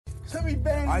Let me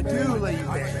bang you, I man. do let you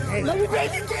bang. Hey, Let me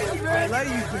bang you, man. I let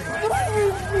you bang.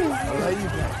 I let you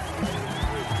bang.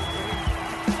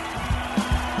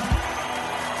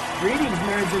 Greetings,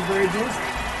 marriage and virgins.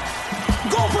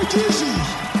 Go for Jesus.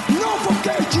 No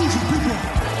forget Jesus, people.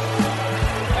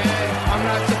 Hey, I'm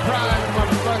not surprised,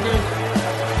 motherfuckers.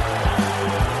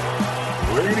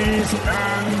 Ladies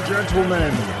and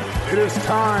gentlemen, it is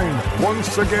time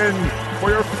once again for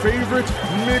your favorite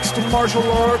mixed martial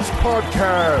arts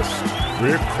podcast.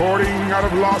 Recording out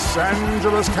of Los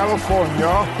Angeles,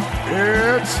 California,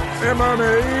 it's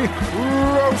MMA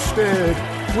Roasted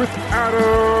with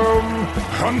Adam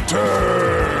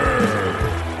Hunter.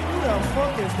 Who the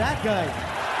fuck is that guy?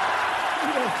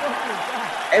 Who the fuck is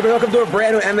that? Hey, welcome to a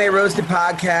brand new MMA Roasted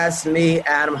podcast. Me,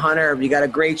 Adam Hunter. We got a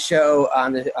great show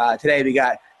on today. We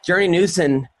got Journey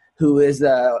Newson, who is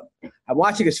I'm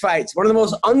watching his fights. One of the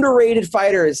most underrated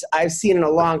fighters I've seen in a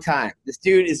long time. This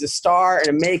dude is a star in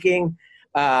the making,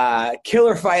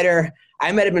 killer fighter.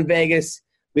 I met him in Vegas.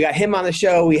 We got him on the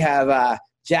show. We have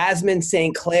Jasmine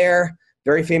St. Clair,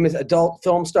 very famous adult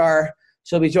film star.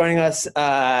 She'll be joining us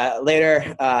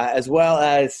later, as well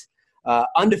as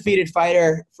undefeated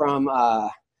fighter from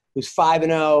who's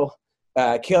 5-0,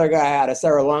 killer guy out of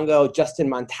Cerro Longo, Justin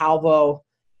Montalvo,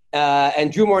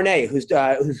 and Drew Mornay,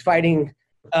 who's fighting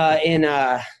in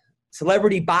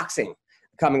celebrity boxing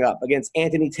coming up against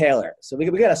Anthony Taylor. So we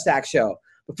got a stacked show.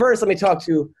 But first, let me talk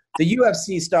to the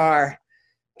UFC star,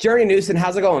 Journey Newson.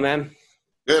 How's it going, man?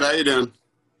 Good. How you doing?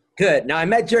 Good. Now, I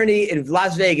met Journey in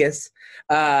Las Vegas.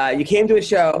 You came to a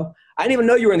show. I didn't even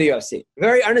know you were in the UFC.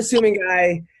 Very unassuming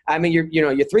guy. I mean, you're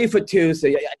 3'2", so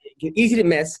you're easy to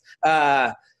miss.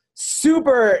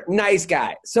 Super nice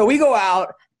guy. So we go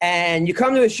out, and you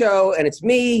come to a show, and it's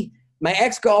me, my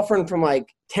ex-girlfriend from like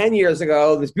 10 years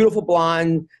ago, this beautiful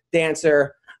blonde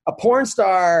dancer, a porn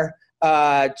star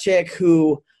chick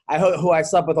who I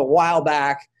slept with a while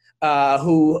back,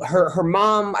 who her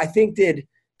mom, I think, did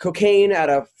cocaine out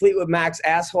of Fleetwood Mac's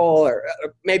asshole, or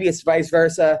maybe it's vice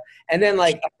versa. And then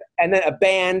a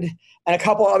band and a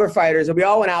couple other fighters, and we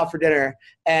all went out for dinner,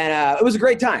 and it was a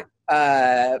great time.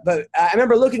 But I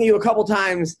remember looking at you a couple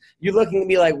times, you looking at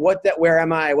me like, where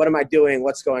am I? What am I doing?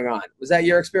 What's going on? Was that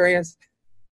your experience?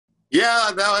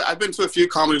 Yeah, I've been to a few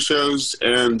comedy shows,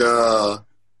 and that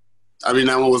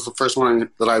one was the first one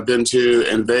that I've been to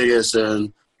in Vegas,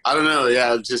 and I don't know,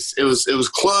 yeah, it was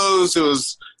closed.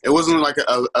 It wasn't like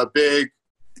a big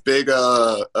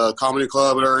comedy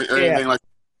club or anything like that.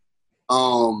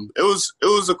 It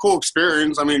was a cool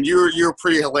experience. I mean, you're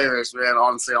pretty hilarious, man.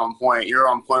 Honestly, on point. You're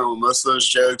on point with most of those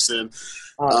jokes, and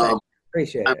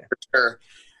appreciate it. For sure.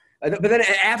 But then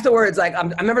afterwards, like I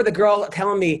remember the girl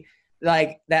telling me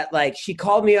like that, like she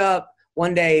called me up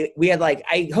one day. We had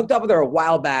I hooked up with her a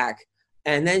while back,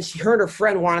 and then her and her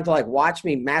friend wanted to watch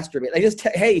me masturbate. Like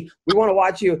hey, we want to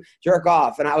watch you jerk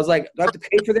off. And I was like, do I have to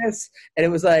pay for this? And it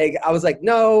was like, I was like,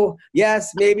 no,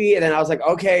 yes, maybe. And then I was like,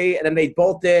 okay. And then they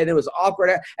both did. And it was awkward.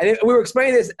 And we were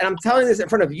explaining this, and I'm telling this in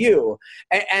front of you.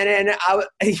 And then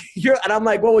I'm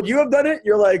like, well, would you have done it?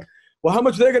 You're like, well, how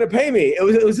much are they going to pay me?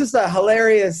 It was just a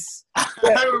hilarious. I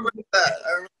remember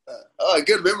that. Oh,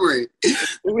 good memory.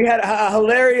 We had a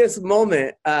hilarious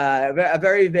moment, a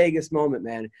very Vegas moment,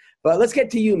 man. But let's get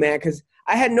to you, man, because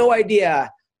I had no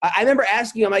idea. I remember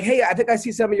asking you, I'm like, hey, I think I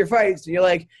see some of your fights. And you're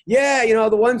like, yeah,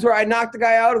 the ones where I knocked the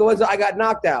guy out or the ones that I got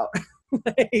knocked out.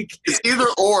 It's either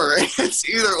or. It's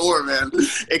either or, man.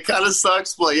 It kind of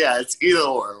sucks, but yeah, it's either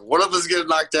or. One of us getting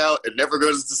knocked out, it never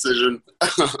goes to decision.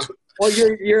 Well,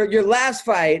 your last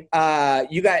fight,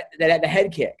 you got the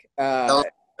head kick. Oh,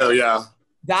 yeah.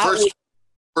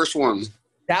 First one.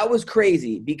 That was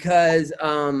crazy because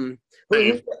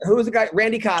who was the guy?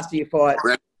 Randy Costa you fought.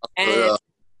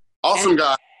 Awesome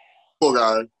guy. Cool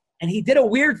guy. And he did a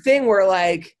weird thing where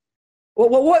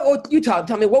what you tell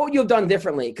me, what would you have done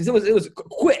differently? Because it was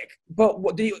quick. But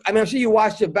I'm sure you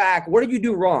watched it back. What did you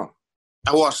do wrong?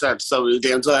 I watched that so many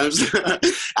damn times.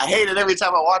 I hate it every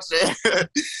time I watch it.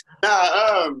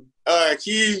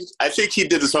 I think he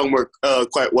did his homework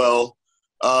quite well.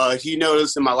 He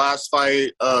noticed in my last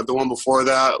fight, the one before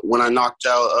that, when I knocked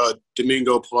out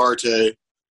Domingo Pilarte,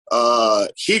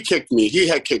 he kicked me. He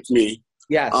had kicked me.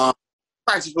 Yes.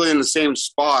 Practically in the same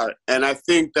spot. And I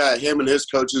think that him and his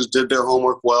coaches did their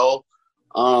homework well,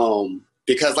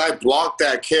 because I blocked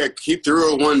that kick. He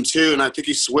threw a 1-2, and I think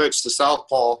he switched to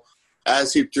southpaw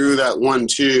as he threw that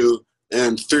 1-2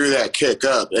 and threw that kick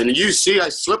up. And you see I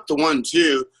slipped the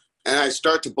 1-2, and I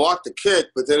start to block the kick,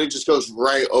 but then it just goes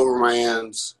right over my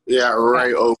hands. Yeah,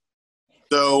 right over.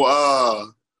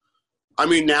 So, I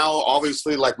mean, now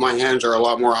obviously, like, my hands are a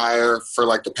lot more higher for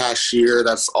like the past year.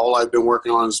 That's all I've been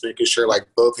working on, is making sure like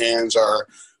both hands are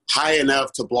high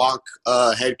enough to block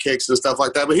head kicks and stuff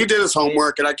like that. But he did his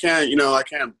homework, and I can't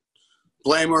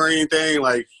blame him or anything.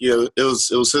 Like, it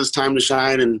was his time to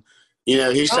shine, and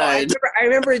he shined. I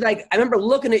remember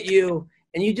looking at you,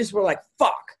 and you just were like,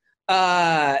 "Fuck."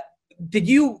 Did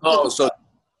you? Oh, so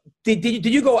did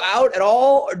you go out at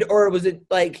all, or was it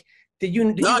like? Did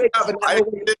you?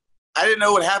 I didn't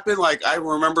know what happened. Like, I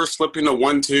remember slipping to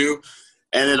 1-2,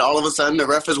 and then all of a sudden the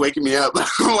ref is waking me up.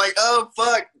 I'm like, oh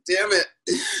fuck, damn it!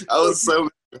 I was so.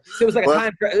 It was like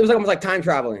it was almost like time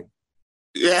traveling.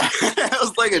 Yeah, it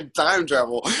was like a time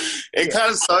travel. It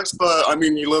kind of sucks, but I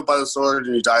mean, you live by the sword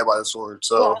and you die by the sword.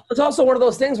 So well, it's also one of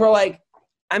those things where, like,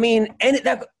 I mean,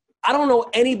 I don't know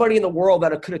anybody in the world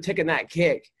that could have taken that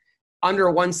kick under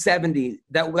 170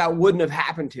 that wouldn't have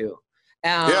happened to.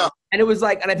 Yeah. And it was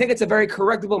like, and I think it's a very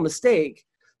correctable mistake.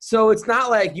 So it's not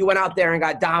like you went out there and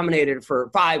got dominated for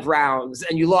 5 rounds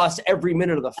and you lost every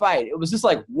minute of the fight. It was just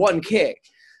like one kick.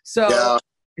 So yeah.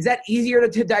 Is that easier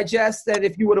to digest than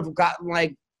if you would have gotten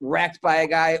like wrecked by a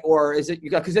guy, or is it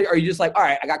because are you just like, all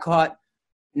right, I got caught,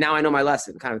 now I know my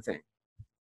lesson kind of thing?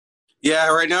 Yeah,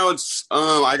 right now it's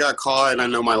I got caught and I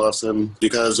know my lesson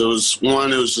because it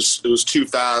was too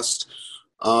fast.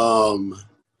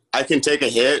 I can take a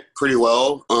hit pretty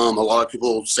well. A lot of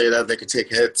people say that they can take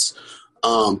hits,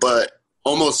 but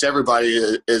almost everybody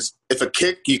is. If a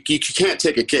kick, you can't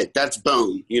take a kick. That's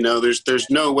bone. There's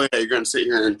no way that you're going to sit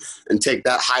here and take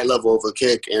that high level of a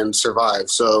kick and survive.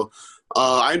 So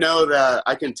I know that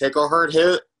I can take a hard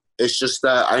hit. It's just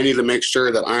that I need to make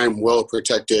sure that I'm well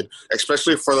protected,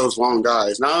 especially for those long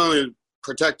guys. Not only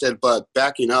protected, but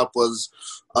backing up was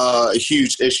a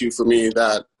huge issue for me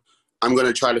that I'm going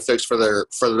to try to fix for the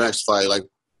next fight. Like,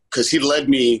 because he led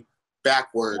me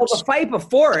backwards. Well, the fight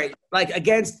before it, like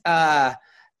against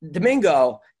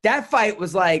Domingo, that fight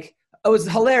was like, it was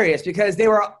hilarious because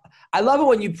I love it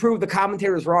when you prove the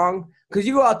commentators wrong, because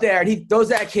you go out there and he throws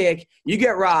that kick, you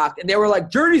get rocked, and they were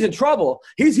like, Journey's in trouble.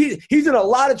 He's in a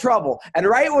lot of trouble. And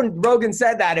right when Rogan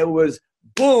said that, it was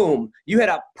boom. You had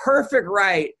a perfect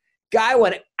right. Guy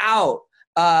went out.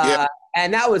 Yeah.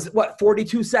 And that was,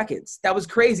 42 seconds. That was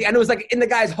crazy. And it was like in the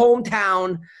guy's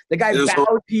hometown. The guy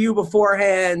bowed to you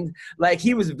beforehand. Like,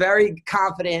 he was very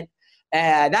confident.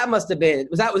 That must have been,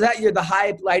 was that the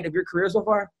highlight of your career so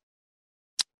far?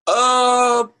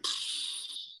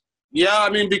 Yeah, I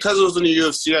mean, because it was in the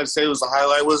UFC, I'd say it was the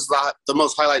highlight. Was the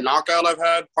most highlight knockout I've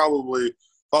had? Probably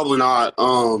not.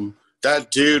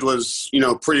 That dude was,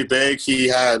 pretty big. He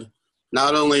had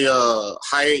not only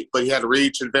height, but he had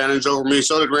reach advantage over me.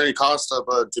 So did Randy Costa,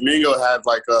 but Domingo had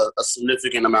like a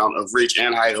significant amount of reach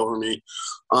and height over me.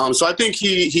 So I think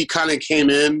he kind of came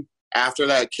in after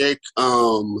that kick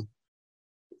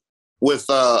with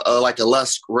like a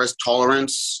less risk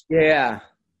tolerance. Yeah.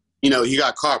 He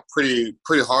got caught pretty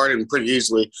hard and pretty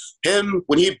easily. Him,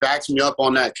 when he backs me up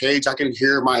on that cage, I can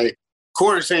hear my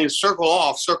corner saying, circle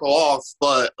off.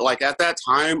 But like at that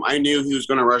time, I knew he was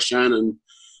going to rush in, and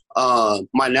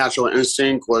my natural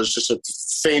instinct was just to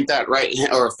feint that right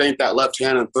hand or feint that left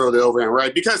hand and throw the overhand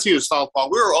right. Because he was southpaw,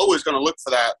 we were always going to look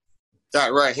for that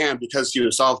right hand because he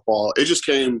was southpaw. It just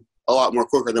came a lot more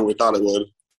quicker than we thought it would.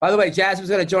 By the way, Jasmine's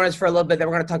going to join us for a little bit. Then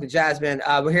we're going to talk to Jasmine.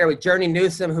 We're here with Journey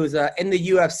Newsom, who's in the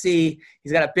UFC.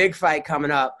 He's got a big fight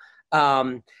coming up.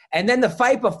 And then the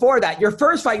fight before that, your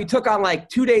first fight, you took on like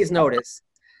 2 days' notice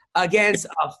against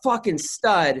a fucking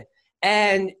stud.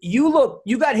 And you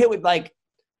got hit with like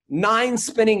 9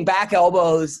 spinning back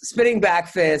elbows, spinning back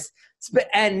fists,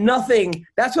 and nothing.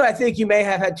 That's what I think you may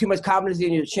have had too much confidence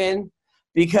in your chin,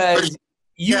 because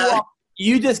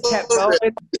you just kept going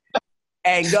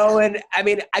and going. I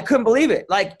mean, I couldn't believe it.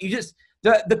 Like, you just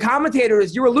the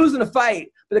commentators, you were losing the fight,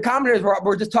 but the commentators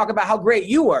were just talking about how great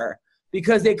you were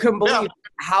because they couldn't believe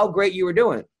how great you were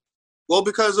doing. Well,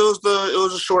 because it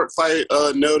was a short fight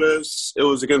notice. It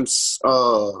was against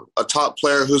a top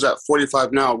player who's at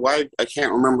 45 now. Why I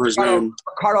can't remember his name.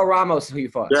 Ricardo Ramos, who you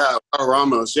fought. Yeah, Ricardo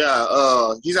Ramos.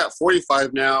 Yeah, he's at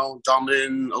 45 now,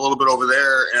 dominating a little bit over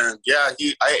there. And yeah,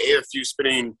 I ate a few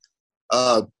spinning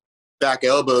back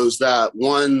elbows. That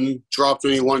one dropped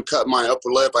me, one cut my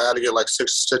upper lip. I had to get like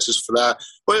 6 stitches for that.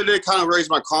 But it did kind of raise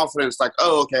my confidence. Like,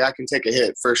 oh, okay, I can take a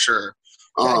hit for sure.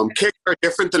 Kicks are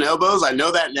different than elbows. I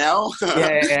know that now.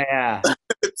 Yeah.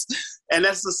 And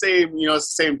that's the same,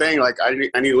 it's the same thing. Like, I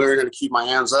need to learn how to keep my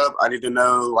hands up. I need to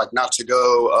know, like, not to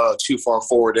go too far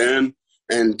forward in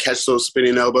and catch those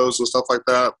spinning elbows and stuff like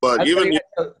that. But even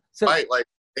fight, like,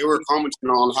 they were commenting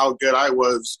on how good I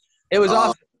was. It was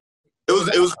awesome. It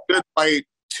was a good fight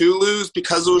to lose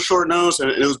because it was short notice, and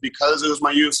it was because it was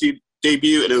my UFC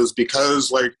debut, and it was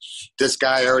because like this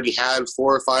guy already had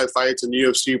 4 or 5 fights in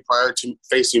UFC prior to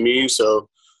facing me. So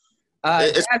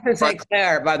Jasmine St.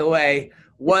 Clair, by the way,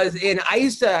 when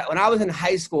I was in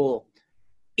high school,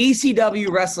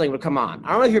 ECW wrestling would come on.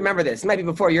 I don't know if you remember this. It might be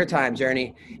before your time,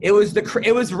 Journey. It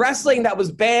was wrestling that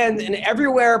was banned in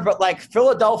everywhere but like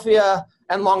Philadelphia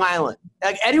and Long Island.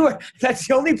 Like anywhere, that's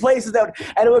the only places and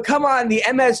it would come on the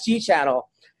MSG channel,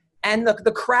 and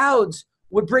the crowds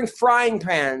would bring frying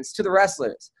pans to the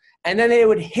wrestlers, and then they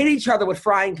would hit each other with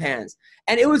frying pans.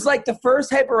 And it was like the first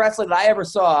type of wrestling that I ever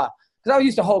saw, because I was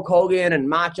used to Hulk Hogan and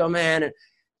Macho Man, and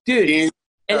dude,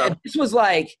 and this was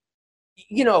like,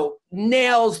 you know,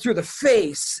 nails through the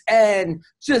face and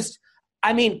just,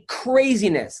 I mean,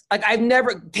 craziness. Like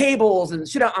tables and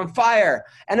shit on fire.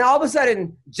 And all of a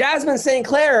sudden, Jasmine St.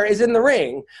 Clair is in the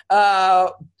ring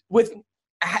how did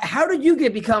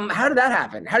that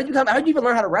happen? How did you even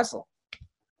learn how to wrestle?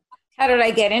 How did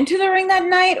I get into the ring that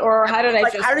night, or how did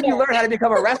how did you learn how to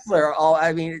become a wrestler?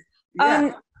 I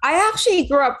actually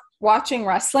grew up watching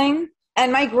wrestling,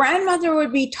 and my grandmother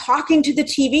would be talking to the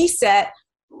TV set.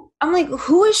 I'm like,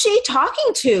 who is she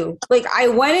talking to? Like, I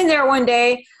went in there one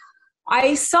day,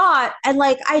 I saw it, and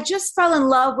like, I just fell in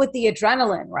love with the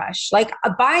adrenaline rush. Like,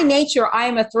 by nature, I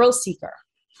am a thrill seeker.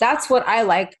 That's what I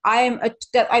like.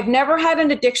 I've never had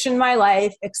an addiction in my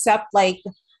life except like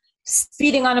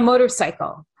speeding on a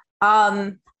motorcycle.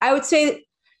 I would say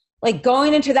like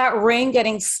going into that ring,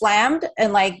 getting slammed,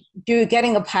 and like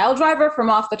getting a pile driver from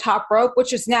off the top rope,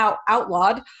 which is now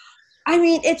outlawed. I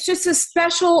mean, it's just a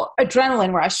special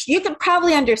adrenaline rush. You can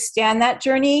probably understand that,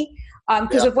 Journey,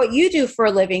 because of what you do for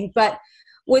a living. But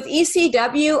with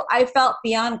ECW, I felt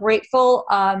beyond grateful.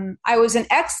 I was an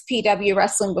ex-PW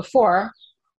wrestling before,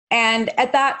 and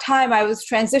at that time I was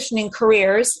transitioning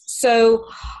careers. So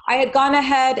I had gone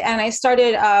ahead and I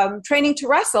started training to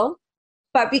wrestle.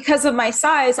 But because of my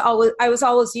size, I was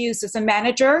always used as a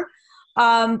manager.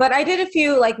 But I did a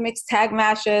few like mixed tag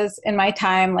matches in my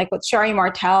time, like with Sherry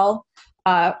Martel,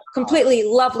 completely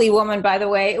lovely woman, by the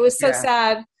way. It was so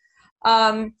sad.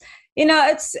 You know,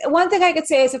 it's one thing I could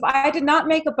say is if I did not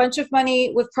make a bunch of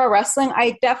money with pro wrestling,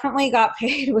 I definitely got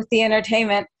paid with the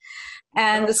entertainment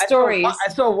and the stories.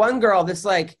 I saw one girl, this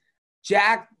like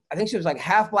Jack, I think she was like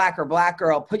half black or black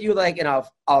girl, put you like in a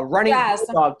running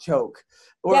bulldog choke.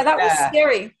 That was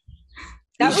scary.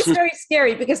 That was very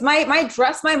scary because my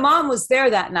dress, my mom was there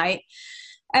that night,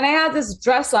 and I had this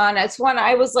dress on. It's when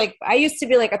I used to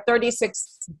be like a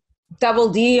 36 double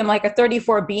D. I'm like a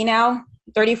 34B now,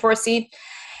 34C.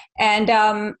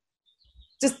 And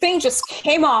this thing just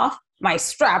came off my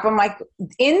strap. I'm like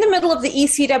in the middle of the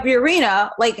ECW arena,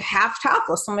 like half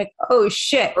topless. I'm like, oh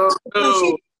shit.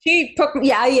 Oh. She put me,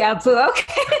 but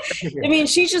okay. I mean,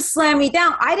 she just slammed me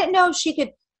down. I didn't know if she could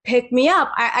pick me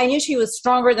up. I knew she was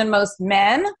stronger than most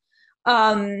men,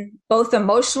 both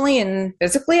emotionally and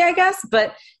physically, I guess.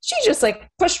 But she just like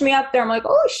pushed me up there. I'm like,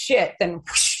 oh shit. Then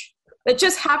whoosh. It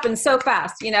just happened so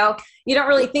fast, you know. You don't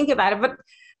really think about it, but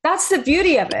that's the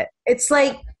beauty of it. It's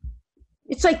like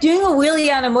doing a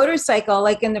wheelie on a motorcycle,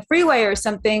 like in the freeway or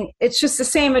something. It's just the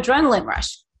same adrenaline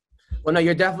rush. Well, no,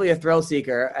 you're definitely a thrill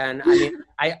seeker, and I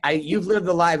mean, you've lived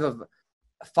the life of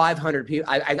 500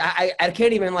 people. I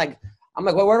can't even like. I'm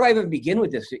like, well, where do I even begin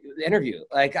with this interview?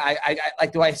 Like,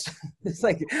 it's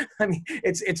like, I mean,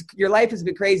 it's your life has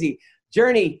been crazy.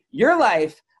 Journey, your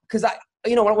life, because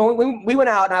when we went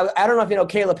out, and I don't know if you know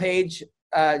Kayla Page,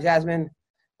 Jasmine,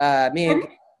 me and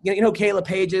you know Kayla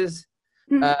Pages.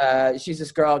 She's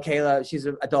this girl, Kayla. She's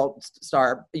an adult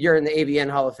star. You're in the AVN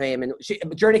Hall of Fame, and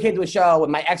Journey came to a show,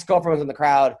 and my ex-girlfriend was in the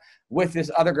crowd with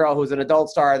this other girl who was an adult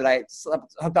star that I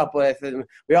hooked up with, and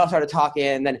we all started talking.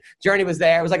 And then Journey was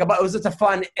there. It was just a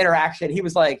fun interaction. He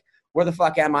was like, "Where the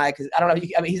fuck am I?" Because I don't know.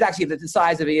 I mean, he's actually the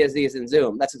size of he is in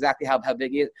Zoom. That's exactly how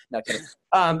big he is. No kidding.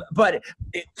 But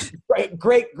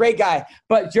great guy.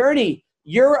 But Journey,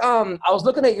 I was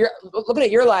looking at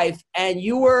your life, and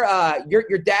you were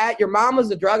your mom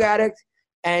was a drug addict,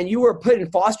 and you were put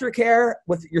in foster care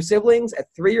with your siblings at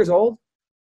 3 years old.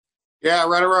 Yeah,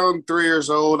 right around 3 years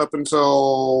old up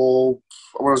until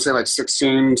I want to say like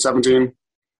 16, 17.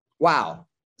 Wow.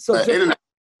 So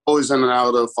always in and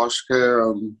out of foster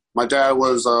care. My dad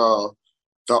was a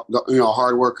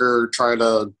hard worker, trying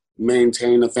to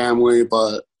maintain the family,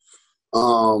 but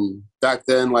back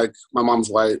then, like, my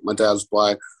mom's white, my dad's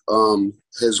black.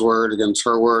 His word against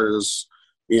her word is,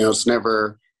 it's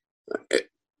never.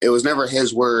 It was never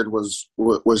his word was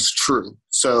true.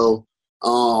 So, a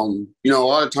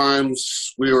lot of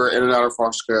times we were in and out of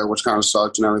foster care, which kind of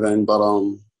sucked and everything. But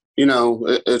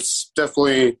it's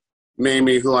definitely made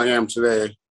me who I am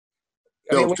today.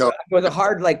 I mean, was it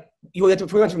hard? Like we would go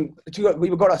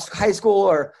to high school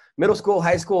or middle school,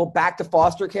 high school, back to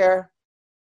foster care.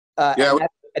 And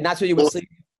that's where you would sleep.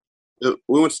 We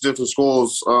went to different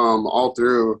schools all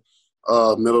through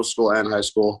middle school and high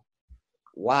school.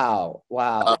 Wow.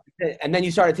 And then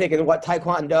you started taking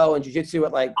taekwondo and jiu-jitsu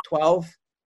at like 12?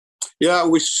 Yeah,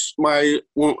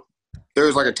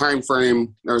 there's like a time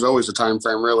frame. There's always a time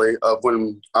frame, really, of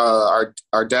when our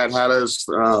dad had us,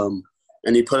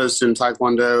 and he put us in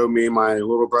taekwondo, me and my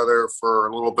little brother, for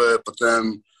a little bit. But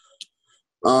then,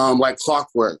 like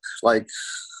clockwork, like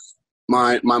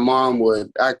my mom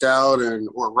would act out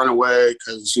or run away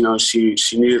because she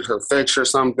needed her fix or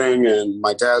something, and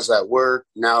my dad's at work.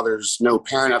 Now there's no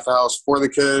parent at the house for the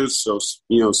kids, so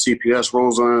CPS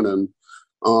rolls in, and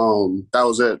that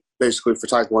was it. Basically for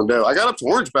taekwondo. I got up to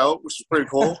orange belt, which is pretty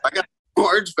cool. I got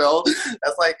orange belt.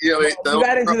 That's like, you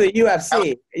got into the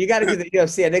UFC. You got into the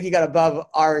UFC. I think you got above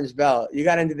orange belt. You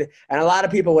got into and a lot of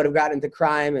people would have gotten into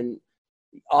crime and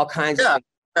all kinds of things.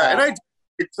 Yeah, and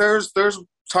there's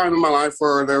time in my life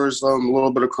where there was a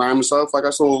little bit of crime and stuff. Like I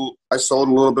sold a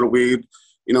little bit of weed,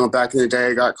 back in the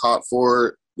day. I got caught for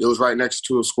it. It was right next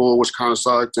to a school, which kind of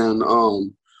sucked. And,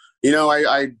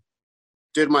 I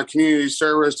did my community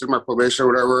service, did my probation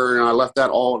or whatever, and I left that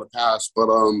all in the past. But,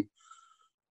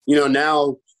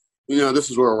 now, this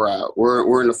is where we're at.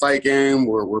 We're in the fight game.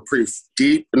 We're pretty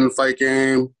deep in the fight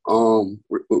game.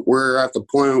 We're at the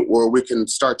point where we can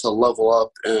start to level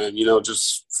up and,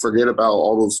 just forget about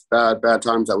all those bad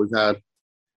times that we've had.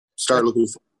 Start looking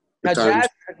for times.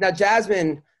 Now,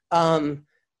 Jasmine,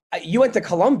 you went to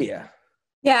Columbia.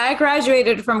 Yeah, I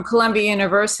graduated from Columbia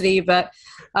University, but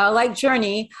like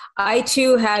Journey, I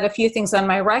too had a few things on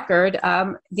my record.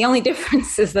 The only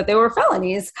difference is that they were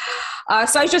felonies.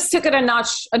 So I just took it a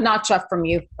notch up from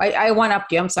you. I went up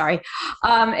to you. I'm sorry.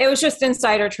 It was just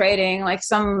insider trading, like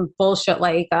some bullshit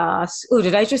like,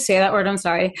 did I just say that word? I'm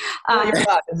sorry.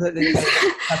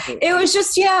 It was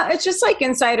just, it's just like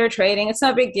insider trading. It's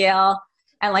no big deal.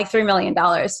 And like $3 million.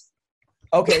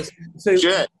 Okay. So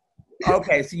Shit.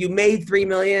 Okay, so you made $3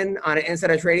 million on an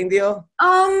insider trading deal?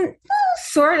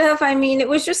 Sort of. I mean, it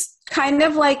was just kind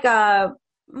of like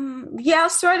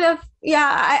sort of.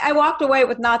 Yeah, I walked away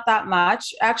with not that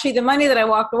much. Actually, the money that I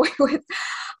walked away with,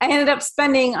 I ended up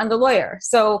spending on the lawyer.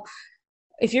 So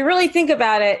if you really think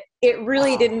about it, it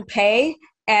really didn't pay.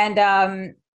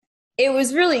 And it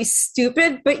was really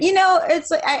stupid. But,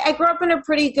 it's like I grew up in a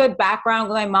pretty good background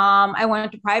with my mom. I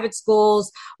went to private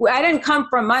schools. I didn't come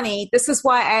from money. This is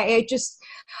why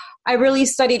I really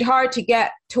studied hard to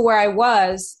get to where I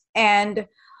was. And,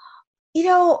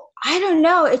 I don't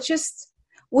know. It's just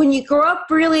when you grow up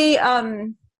really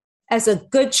as a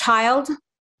good child.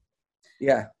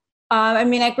 Yeah.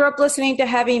 I grew up listening to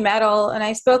heavy metal, and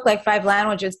I spoke like 5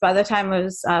 languages by the time I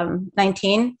was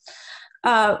 19.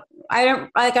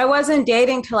 I wasn't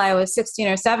dating till I was 16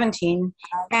 or 17,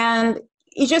 and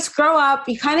you just grow up,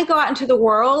 you kind of go out into the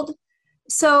world.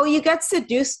 So you get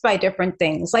seduced by different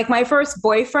things. Like my first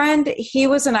boyfriend, he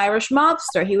was an Irish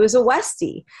mobster. He was a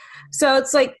Westie. So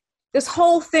it's like this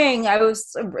whole thing,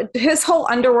 his whole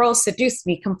underworld seduced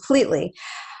me completely.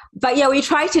 But yeah, we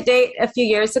tried to date a few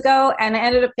years ago, and I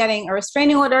ended up getting a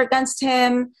restraining order against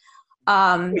him.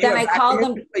 Then I called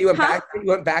him. You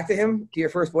went back to him, to your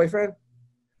first boyfriend?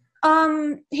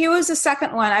 He was the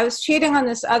second one. I was cheating on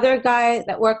this other guy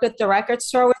that worked at the record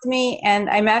store with me, and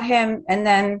I met him, and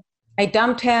then I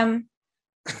dumped him.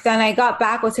 Then I got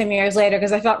back with him years later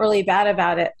because I felt really bad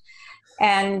about it.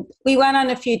 And we went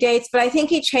on a few dates, but I think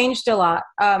he changed a lot.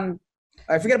 All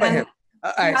right, forget about him.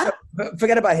 All right, so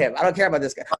forget about him. I don't care about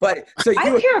this guy. But so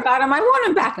I care about him. I want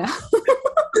him back now.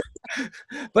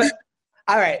 But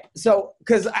all right, so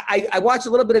because I watched a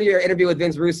little bit of your interview with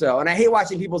Vince Russo, and I hate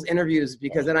watching people's interviews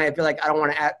because then I feel like I don't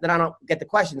want to. Then I don't get the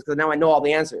questions because now I know all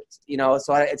the answers.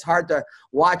 So it's hard to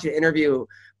watch an interview.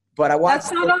 But I watched.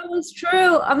 That's not always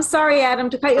true. I'm sorry, Adam,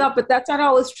 to cut you off, but that's not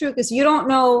always true because you don't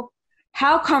know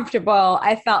how comfortable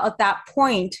I felt at that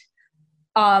point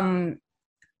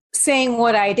saying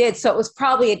what I did. So it was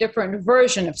probably a different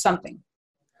version of something.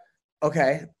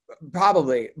 Okay,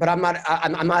 probably, but I'm not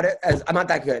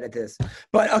that good at this.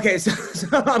 But okay, so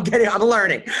I'm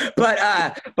learning. But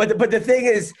the thing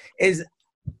is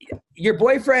your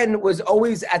boyfriend was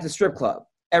always at the strip club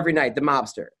every night, the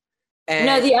mobster. And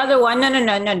no, the other one. No.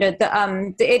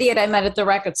 The idiot I met at the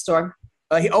record store.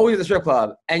 He always at the strip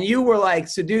club, and you were like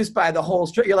seduced by the whole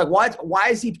strip. You're like, why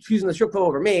is he choosing the strip club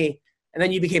over me? And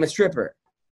then you became a stripper.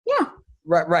 Yeah.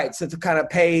 Right. So to kind of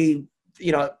pay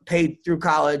paid through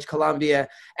college, Columbia,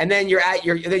 and then you're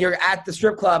at the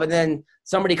strip club, and then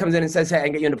somebody comes in and says, "Hey, I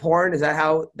can get you into porn." Is that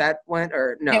how that went,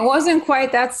 or no? It wasn't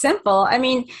quite that simple. I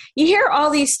mean, you hear all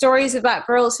these stories about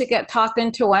girls who get talked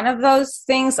into one of those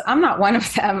things. I'm not one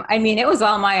of them. I mean, it was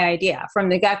all my idea from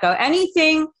the get-go.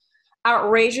 Anything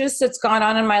outrageous that's gone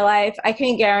on in my life, I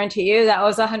can guarantee you that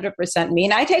was 100% me.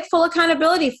 And I take full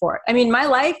accountability for it. I mean, my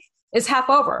life is half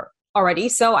over already,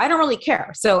 so I don't really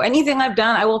care. So anything I've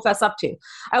done, I will fess up to.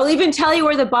 I will even tell you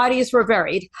where the bodies were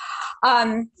buried.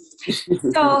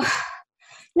 So...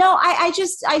 No,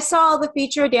 I saw the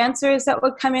featured dancers that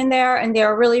would come in there, and they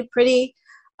were really pretty.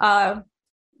 That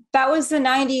was the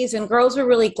 90s, and girls were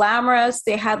really glamorous.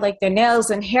 They had like their nails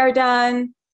and hair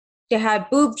done. They had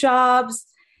boob jobs.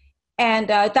 And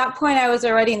at that point, I was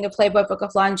already in the Playboy Book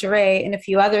of Lingerie and a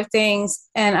few other things.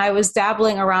 And I was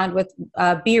dabbling around with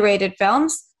B-rated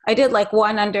films. I did like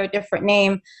one under a different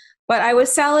name, but I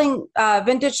was selling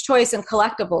vintage toys and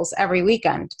collectibles every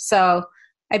weekend. So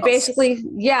I basically,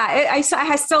 I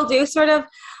still do sort of.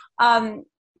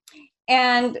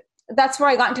 And that's where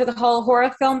I got into the whole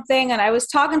horror film thing. And I was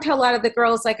talking to a lot of the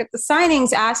girls, like at the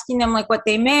signings, asking them like what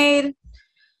they made.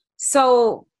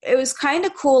 So it was kind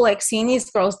of cool, like seeing these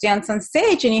girls dance on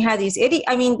stage, and you had these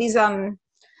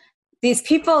these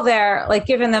people there, like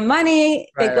giving them money.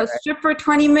 They go strip for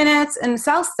 20 minutes and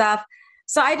sell stuff.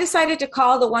 So I decided to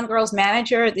call the one girl's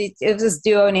manager. It was this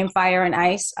duo named Fire and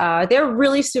Ice. They're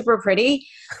really super pretty.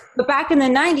 But back in the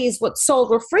 90s, what sold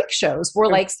were freak shows. Were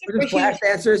like super flash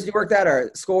dancers you worked at,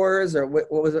 or Scores, or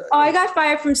what was it? Oh, I got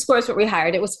fired from Scores, what we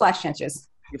hired. It was flash dancers.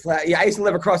 Yeah, I used to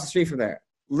live across the street from there.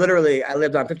 Literally, I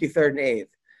lived on 53rd and 8th.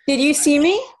 Did you see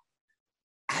me?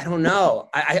 I don't know.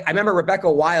 I remember Rebecca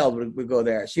Wild would go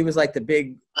there. She was like the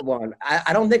big one.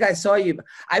 I don't think I saw you.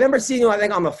 I remember seeing you, I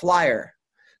think, on the flyer.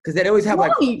 Because they'd always have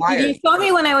like flyers. You saw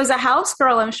me when I was a house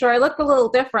girl, I'm sure. I looked a little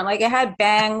different. Like I had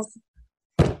bangs.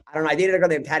 I don't know. I dated a girl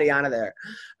named Tatiana there.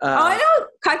 I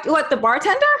know. What, the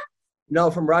bartender?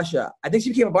 No, from Russia. I think she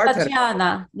became a bartender.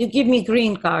 Tatiana, you give me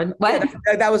green card. What?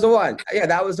 Yeah, that was the one. Yeah,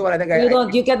 that was the one. I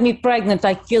think you get me pregnant,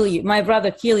 I kill you. My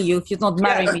brother kill you if you don't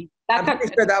marry me. I'm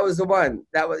pretty sure that was the one.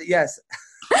 That was, yes.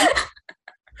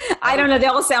 I don't know. They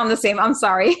all sound the same. I'm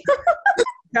sorry.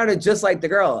 Sounded just like the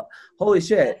girl. Holy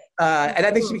shit. And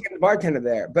I think she became the bartender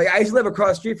there. But I used to live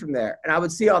across the street from there, and I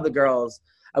would see all the girls.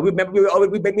 Me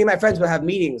and my friends would have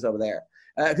meetings over there.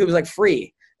 It was like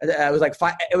free. It was like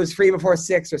it was free before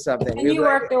 6 or something. And you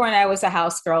worked there when I was a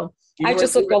house girl. I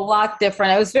just looked a lot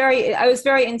different. I was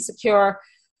very insecure.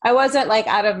 I wasn't like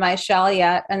out of my shell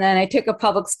yet. And then I took a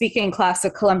public speaking class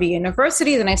at Columbia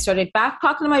University. Then I started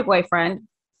backpacking to my boyfriend.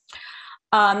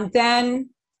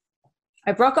 Then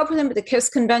I broke up with him at the KISS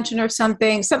convention or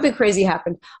something. Something crazy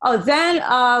happened. Then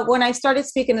when I started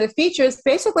speaking to the features,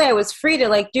 basically I was free to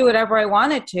like do whatever I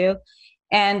wanted to.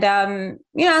 And,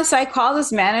 so I called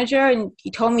this manager, and he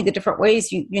told me the different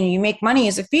ways you make money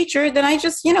as a feature. Then I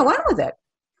just, went with it.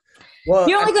 Well,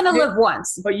 you're only going to live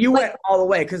once. But you went all the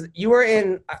way, because you were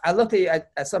in, I looked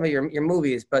at some of your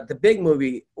movies, but the big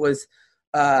movie was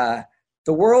The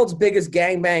World's Biggest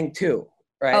Gangbang 2,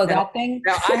 right? Oh, that thing?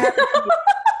 Now,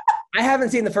 I haven't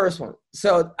seen the first one.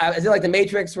 So is it like The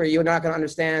Matrix where you're not going to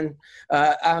understand?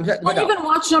 Don't even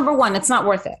watch number 1. It's not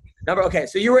worth it. Okay,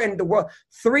 so you were in the world,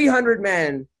 300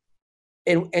 men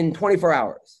in 24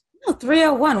 hours. No,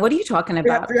 301. What are you talking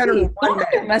about? 301 men.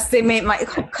 Unless they made my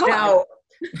now,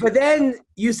 but then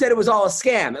you said it was all a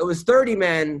scam. It was 30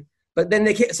 men, but then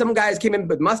some guys came in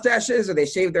with mustaches, or they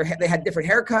shaved their head. They had different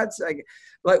haircuts. Like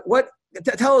what?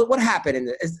 Tell us what happened in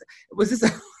this. Was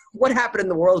this what happened in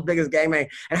The World's Biggest Gangbang,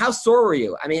 and how sore were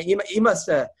you? I mean, you must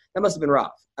that must have been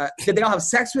rough. Did they all have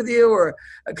sex with you, or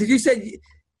because you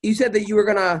said that you were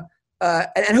gonna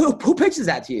and who pitches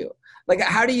that to you? Like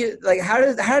how did that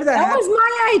happen? That was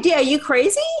my idea. Are you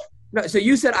crazy? No, so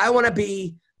you said I want to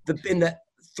be in the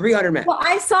 300 men. Well,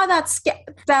 I saw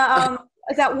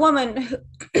that woman.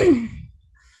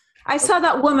 I saw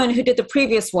that woman who did the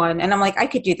previous one, and I'm like, I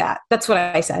could do that. That's what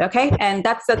I said. Okay, and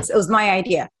it was my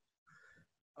idea.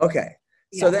 Okay.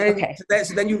 So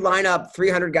then you line up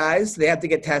 300 guys. They have to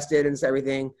get tested and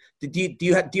everything. Do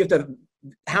you have to?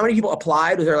 How many people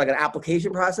applied? Was there like an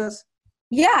application process?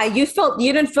 Yeah, you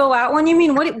didn't fill out one. You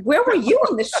mean where were you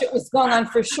when this shit was going on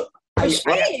for sure? For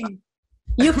shame.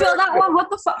 You filled out one. What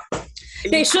the fuck?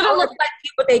 They should have looked like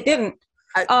you, but they didn't.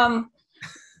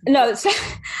 No.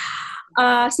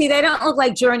 See, they don't look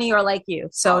like Journey or like you.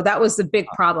 So that was the big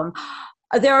problem.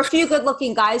 There are a few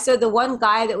good-looking guys. So the one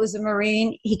guy that was a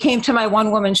Marine, he came to my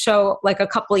one-woman show like a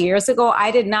couple of years ago.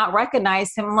 I did not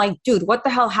recognize him. I'm like, dude, what the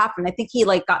hell happened? I think he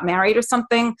like got married or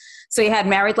something. So he had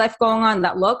married life going on,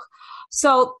 that look.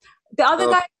 So The other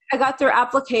guy, I got their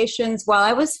applications while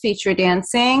I was feature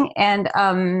dancing,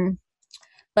 and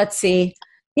let's see,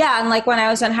 and like when I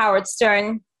was on Howard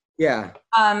Stern,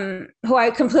 who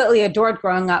I completely adored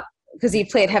growing up because he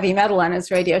played heavy metal on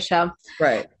his radio show,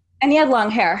 right? And he had long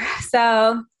hair.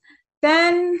 So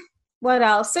then what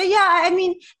else? So I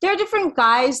mean, there are different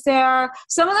guys there.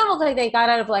 Some of them look like they got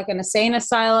out of like an insane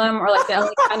asylum or like the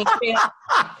LA County jail.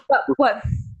 But what?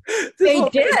 They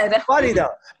did. Funny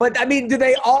though. But I mean, do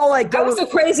they all like go? I was the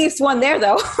craziest one there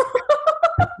though.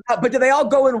 But do they all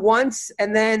go in once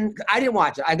and then? I didn't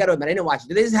watch it. I got to admit, I didn't watch it.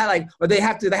 Do they just have like, or they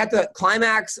have to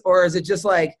climax, or is it just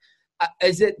like,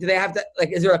 do they have to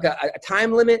like? Is there like a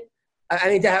time limit? I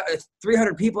mean, to have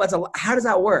 300 people. How does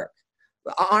that work?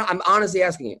 I'm honestly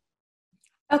asking you.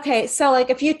 Okay, so like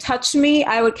if you touched me,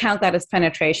 I would count that as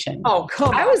penetration. Oh, come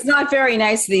on. I was not very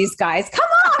nice to these guys. Come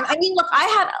on. I mean, look,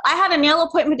 I had a nail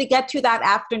appointment to get to that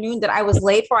afternoon that I was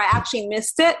late for. I actually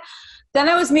missed it. Then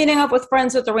I was meeting up with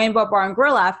friends at the Rainbow Bar and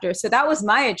Grill after. So that was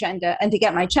my agenda and to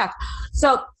get my check.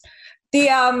 So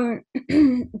there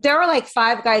were like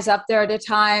 5 guys up there at a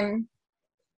time.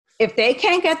 If they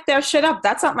can't get their shit up,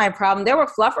 that's not my problem. There were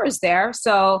fluffers there.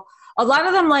 So a lot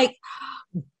of them like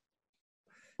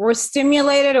were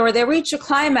stimulated or they reached a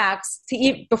climax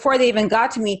before they even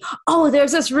got to me. Oh,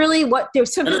 there's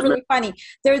something really funny.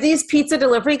 There are these pizza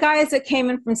delivery guys that came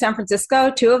in from San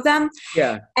Francisco, 2 of them.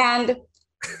 Yeah. And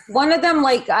one of them,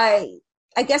 like, I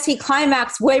guess he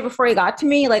climaxed way before he got to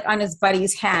me, like on his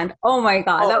buddy's hand. Oh my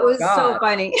God. That was so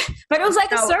funny. But it was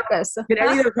like a circus. Did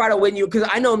any of them try to win you? Because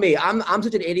I know me, I'm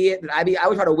such an idiot that I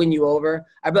would try to win you over.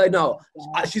 I'd be like, no,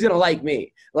 she's going to like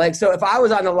me. Like, so if I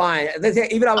was on the line,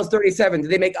 even I was 37,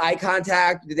 did they make eye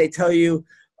contact? Did they tell you,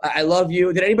 I love you?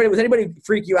 Was anybody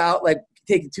freak you out? Like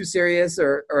take it too serious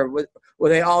or were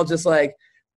they all just like,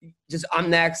 I'm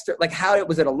next? Or, like how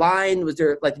was it a line? Was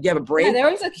there like, did you have a break? Yeah,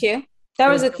 there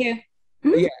was a cue.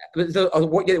 Mm-hmm. Yeah, so,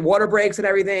 water breaks and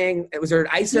everything. Was there an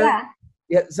icer?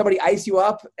 Yeah, somebody ice you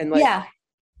up and like. Yeah.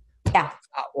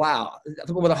 Wow,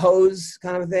 with a hose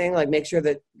kind of a thing. Like make sure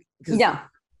that. No.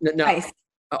 Ice.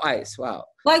 Oh, ice. Wow.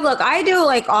 Like, look, I do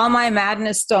like all my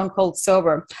madness stone cold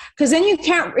sober because then you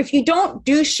can't. If you don't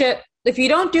do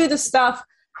the stuff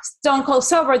stone cold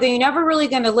sober, then you're never really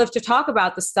going to live to talk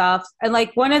about the stuff. And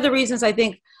like one of the reasons I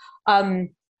think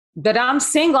that I'm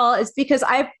single is because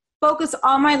I focus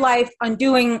all my life on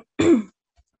doing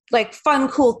like fun,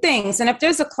 cool things. And if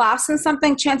there's a class in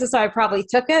something, chances are I probably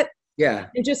took it. Yeah.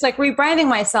 And just like rebranding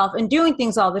myself and doing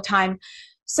things all the time.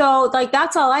 So like,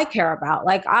 that's all I care about.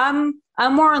 Like I'm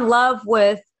more in love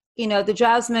with, the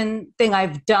Jasmine thing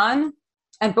I've done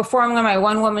and performing on my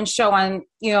one woman show on,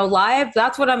 live.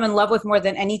 That's what I'm in love with more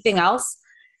than anything else.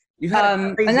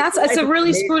 And it's a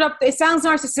really screwed up, it sounds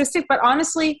narcissistic, but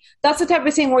honestly, that's the type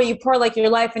of thing where you pour like your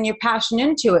life and your passion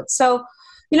into it. So,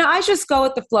 I just go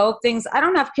with the flow of things. I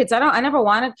don't have kids. I never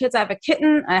wanted kids. I have a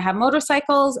kitten. I have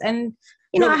motorcycles and,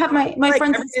 I have my like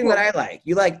friends. Everything that I like.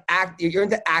 You like you're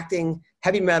into acting,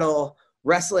 heavy metal,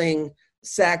 wrestling,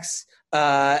 sex.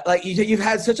 Like you've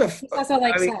had such a. Because I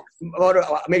like sex.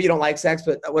 Maybe you don't like sex,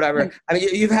 but whatever. Mm. I mean,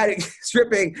 you've had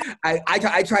stripping.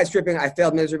 I tried stripping. I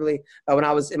failed miserably when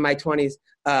I was in my 20s.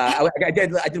 I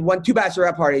did 2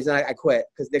 bachelorette parties and I quit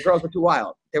because the girls were too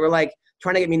wild. They were like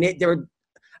trying to get me.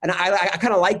 And I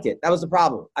kind of liked it. That was the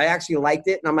problem. I actually liked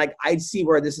it, and I'm like, I see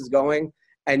where this is going,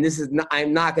 and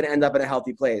I'm not going to end up in a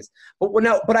healthy place. But what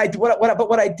I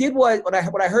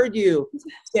heard you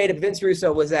say to Vince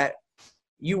Russo was that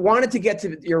you wanted to get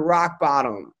to your rock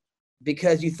bottom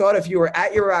because you thought if you were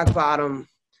at your rock bottom,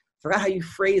 forgot how you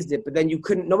phrased it, but then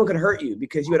no one could hurt you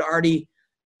because you had already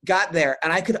got there.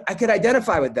 And I could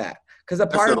identify with that because a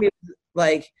part of me,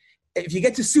 like, if you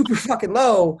get to super fucking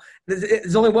low,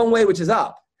 there's only one way, which is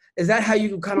up. Is that how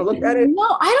you kind of looked at it?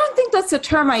 No, I don't think that's the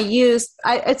term I used.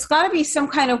 It's got to be some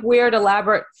kind of weird,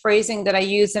 elaborate phrasing that I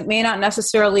use that may not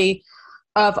necessarily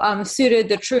have suited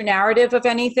the true narrative of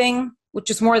anything, which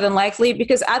is more than likely.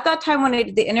 Because at that time when I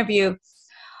did the interview,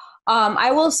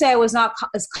 I will say I was not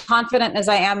as confident as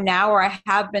I am now, or I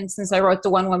have been since I wrote the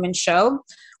One Woman Show,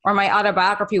 or my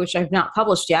autobiography, which I've not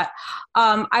published yet.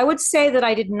 I would say that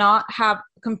I did not have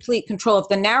complete control of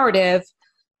the narrative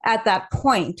at that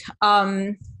point.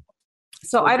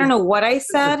 So I don't know what I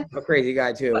said. A crazy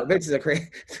guy too. Vince is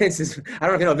I don't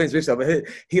know if you know Vince Russo, but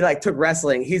he like took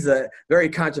wrestling. He's a very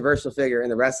controversial figure in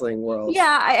the wrestling world.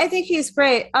 Yeah, I think he's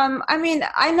great. I mean,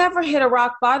 I never hit a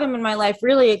rock bottom in my life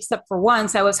really, except for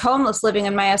once. I was homeless living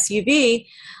in my SUV.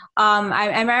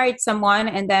 I married someone,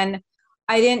 and then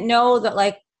I didn't know that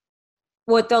like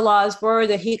what the laws were,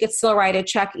 that he could still write a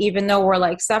check even though we're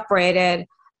like separated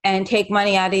and take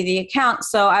money out of the account.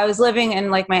 So I was living in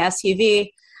like my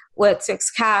SUV with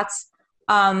 6 cats.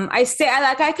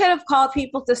 I could have called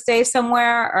people to stay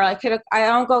somewhere, or I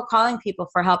don't go calling people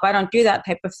for help. I don't do that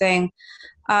type of thing.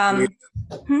 Me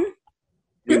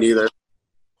neither.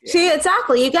 See,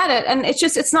 exactly. You get it. And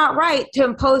it's not right to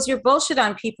impose your bullshit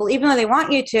on people, even though they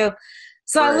want you to.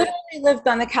 So right. I literally lived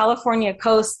on the California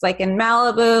coast, like in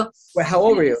Malibu. Wait, how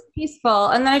old were you? Peaceful.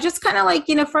 And then I just kind of like,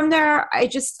 from there,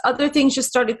 other things just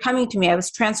started coming to me. I was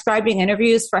transcribing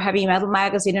interviews for Heavy Metal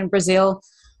magazine in Brazil.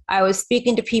 I was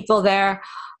speaking to people there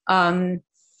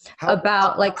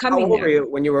about like coming there. How old were you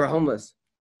when you were homeless?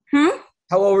 How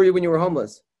old were you when you were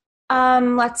homeless?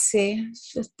 Let's see,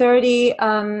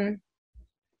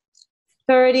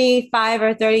 35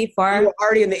 or 34. You were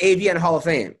already in the AVN Hall of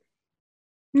Fame?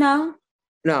 No.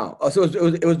 Oh, so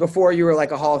it was before you were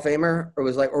like a Hall of Famer, or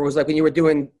was like when you were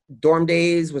doing dorm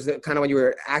days? Was it kind of when you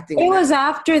were acting? It was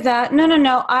after that. No.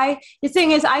 The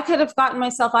thing is, I could have gotten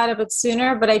myself out of it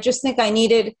sooner, but I just think I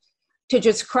needed to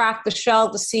just crack the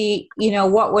shell to see,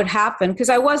 what would happen, because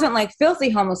I wasn't like filthy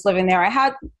homeless living there. I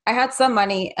had some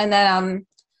money, and then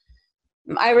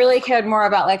I really cared more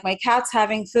about like my cats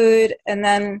having food, and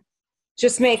then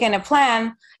just making a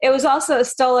plan. It was also a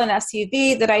stolen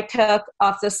SUV that I took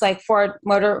off this like Ford,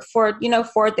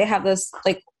 they have this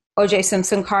like O.J.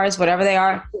 Simpson cars, whatever they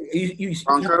are.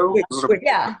 Bronco?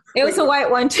 Yeah, it was a white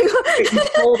one too. Wait, you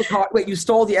stole the car? Wait, you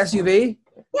stole the SUV?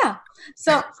 Yeah.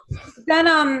 So then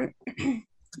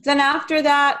after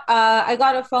that, I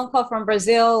got a phone call from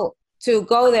Brazil to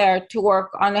go there to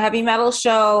work on a heavy metal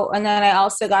show. And then I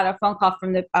also got a phone call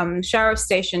from the sheriff's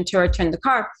station to return the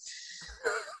car.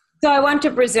 So I went to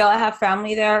Brazil. I have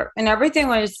family there, and everything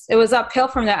was uphill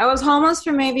from there. I was homeless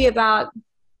for maybe about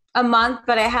a month,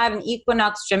 but I had an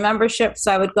Equinox gym membership,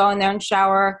 so I would go in there and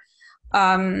shower.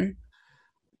 I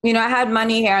had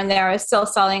money here and there. I was still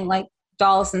selling like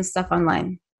dolls and stuff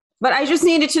online. But I just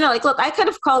needed to know, like, look, I could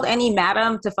have called any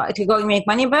madam to go and make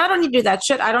money, but I don't need to do that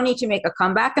shit. I don't need to make a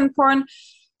comeback in porn,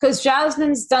 because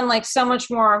Jasmine's done like so much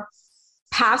more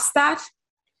past that.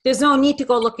 There's no need to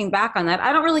go looking back on that.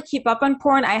 I don't really keep up on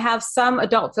porn. I have some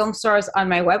adult film stars on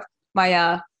my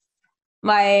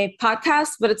my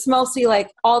podcast, but it's mostly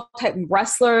like all type of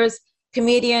wrestlers,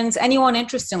 comedians, anyone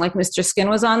interesting. Like Mr. Skin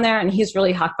was on there, and he's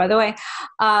really hot, by the way.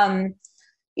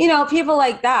 People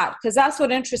like that, because that's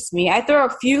what interests me. I throw a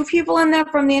few people in there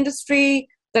from the industry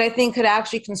that I think could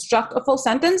actually construct a full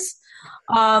sentence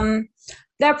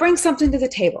that brings something to the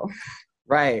table.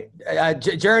 Right.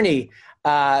 Journey.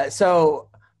 So,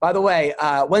 by the way,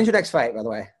 when's your next fight, by the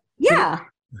way? Yeah.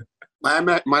 My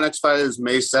next fight is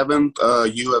May 7th,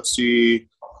 UFC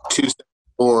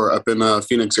 274 up in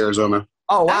Phoenix, Arizona.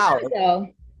 Oh, wow.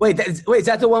 Wait, is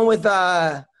that the one with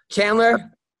Chandler?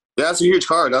 Yeah, that's a huge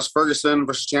card. That's Ferguson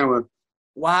versus Chandler.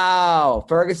 Wow.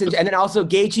 Ferguson. And then also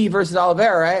Gaethje versus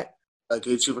Oliveira, right?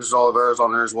 Gaethje versus Oliveira is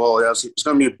on there as well. Yeah, it's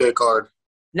going to be a big card.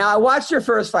 Now, I watched your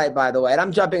first fight, by the way, and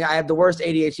I'm jumping. I have the worst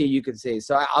ADHD you could see.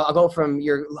 So I'll go from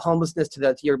your homelessness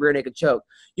to your rear naked choke.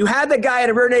 You had the guy in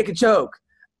a rear naked choke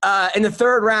in the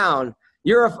third round.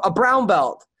 You're a brown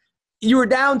belt. You were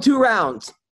down 2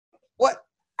 rounds. What?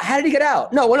 How did he get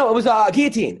out? No, it was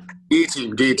guillotine.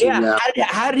 Guillotine, yeah.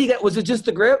 How did he get? Was it just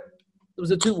the grip? Was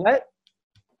it too wet?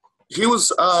 He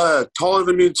was taller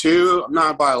than me too.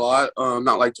 Not by a lot.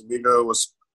 Not like Domingo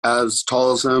was as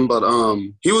tall as him, but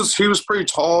he was pretty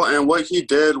tall. And what he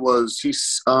did was he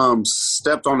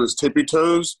stepped on his tippy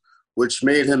toes, which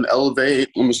made him elevate.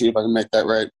 Let me see if I can make that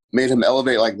right. Made him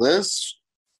elevate like this,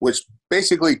 which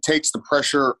basically takes the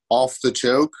pressure off the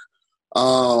choke.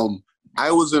 I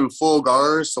was in full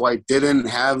guard, so I didn't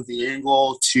have the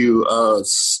angle to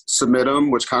submit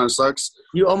him, which kind of sucks.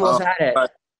 You almost had it.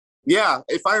 Yeah,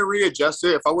 if I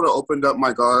readjusted, if I would have opened up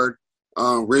my guard,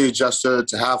 readjusted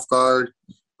to half guard,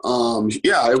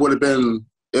 it would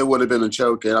have been a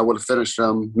choke, and I would have finished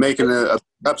him, making it an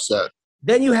upset.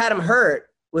 Then you had him hurt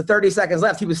with 30 seconds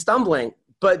left. He was stumbling,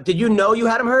 but did you know you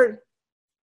had him hurt?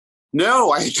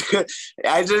 No, I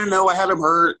didn't know I had him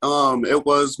hurt. It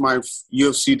was my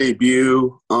UFC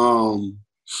debut.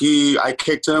 I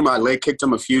kicked him. I leg kicked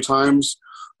him a few times.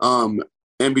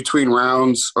 In between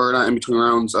rounds, or not in between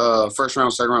rounds. First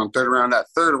round, second round, third round. That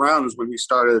third round is when he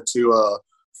started to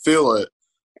feel it,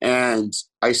 and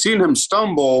I seen him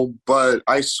stumble. But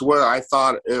I swear, I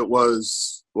thought it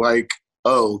was like,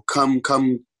 oh, come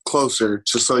closer,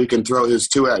 just so he can throw his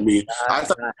 2 at me. I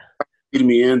thought he beat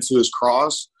me into his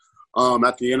cross.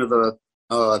 At the end of the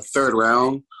third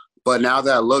round, but now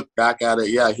that I look back at it,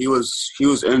 yeah, he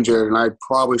was injured, and I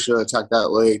probably should have attacked that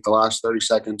leg the last 30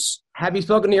 seconds. Have you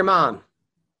spoken to your mom?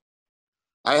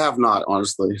 I have not,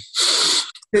 honestly.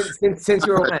 Since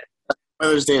you were when?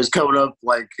 Mother's Day is coming up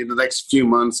like in the next few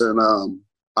months, and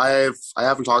I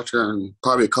haven't talked to her in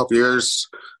probably a couple years.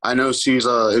 I know she's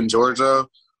in Georgia.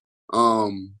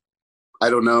 I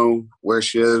don't know where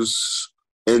she is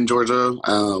in Georgia.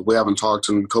 We haven't talked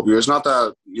in a couple years. Not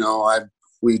that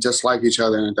we dislike each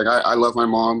other or anything. I love my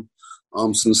mom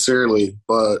sincerely,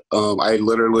 but I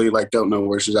literally don't know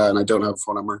where she's at, and I don't have a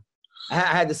phone number. I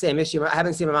had the same issue. I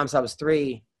haven't seen my mom since I was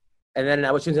 3, and then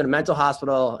she was in a mental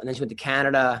hospital, and then she went to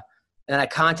Canada, and I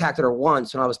contacted her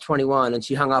once when I was 21, and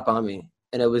she hung up on me,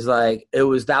 and that was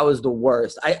the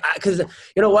worst. Because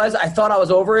you know what it was? I thought I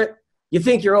was over it. You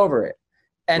think you're over it,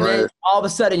 and then all of a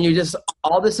sudden you just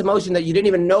all this emotion that you didn't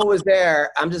even know was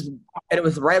there. And it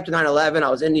was right up to 9/11. I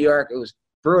was in New York. It was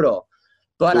brutal,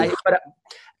 but I don't,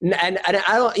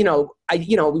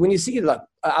 when you see, look,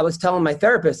 I was telling my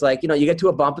therapist, you get to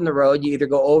a bump in the road, you either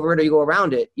go over it or you go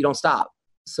around it. You don't stop.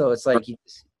 So it's maybe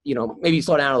you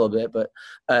slow down a little bit, but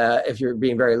if you're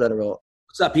being very literal.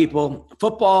 What's up, people?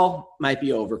 Football might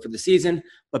be over for the season,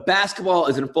 but basketball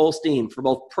is in full steam for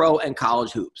both pro and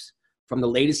college hoops. From the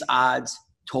latest odds,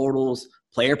 totals,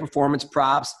 player performance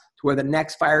props, to where the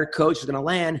next fired coach is going to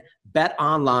land,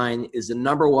 BetOnline is the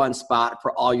 #1 spot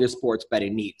for all your sports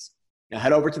betting needs. Now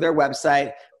head over to their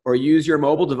website or use your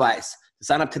mobile device to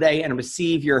sign up today and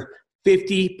receive your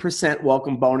 50%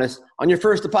 welcome bonus on your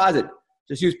first deposit.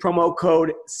 Just use promo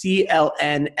code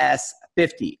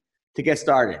CLNS50 to get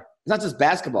started. It's not just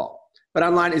basketball.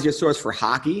 BetOnline is your source for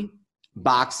hockey,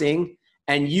 boxing,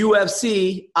 and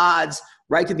UFC odds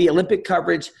right to the Olympic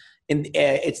coverage. And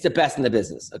it's the best in the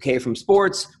business, okay? From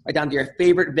sports right down to your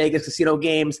favorite Vegas casino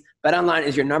games, BetOnline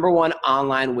is your #1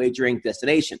 online wagering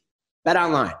destination.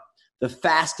 BetOnline, the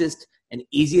fastest and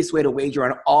easiest way to wager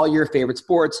on all your favorite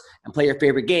sports and play your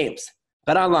favorite games.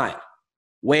 BetOnline,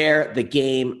 where the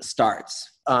game starts.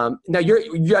 Now,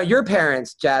 your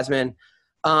parents, Jasmine,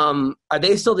 are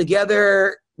they still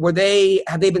together?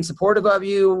 Have they been supportive of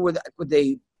you?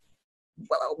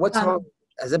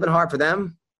 Has it been hard for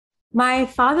them? My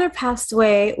father passed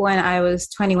away when I was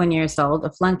 21 years old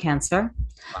of lung cancer.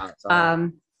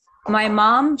 Wow, my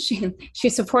mom,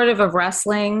 she's supportive of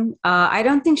wrestling. I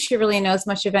don't think she really knows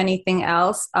much of anything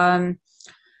else.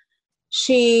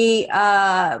 She,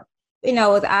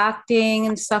 with acting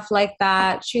and stuff like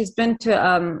that, she's been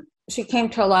to, she came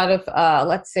to a lot of,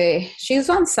 she was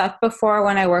on set before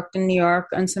when I worked in New York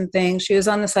on some things. She was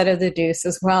on the set of The Deuce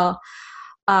as well.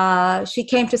 She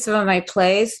came to some of my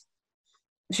plays.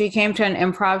 She came to an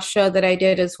improv show that I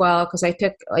did as well, because I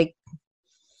took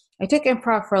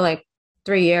improv for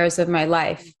 3 years of my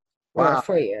life. Wow. Or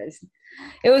 4 years.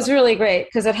 It was really great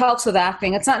because it helps with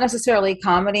acting. It's not necessarily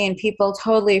comedy, and people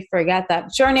totally forget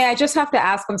that. Journey, I just have to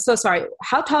ask, I'm so sorry.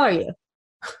 How tall are you?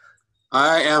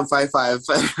 I am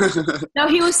 5'5". No,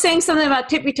 he was saying something about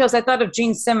tippy toes. I thought of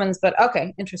Gene Simmons, but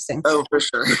okay, interesting. Oh, for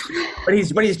sure. But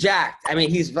he's jacked. I mean,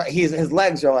 his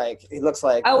legs are he looks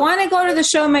like. I want to go to the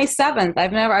show May 7th.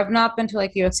 I've not been to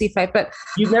UFC fight, but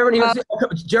you've never even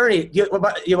Journey.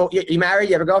 You married?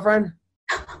 You have a girlfriend?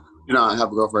 I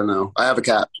have a girlfriend now. I have a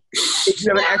cat. Do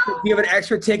you have an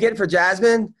extra ticket for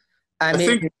Jasmine? I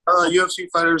think UFC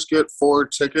fighters get 4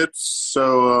 tickets,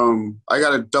 so I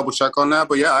got to double check on that.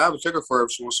 But yeah, I have a ticket for her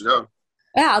if she wants to go.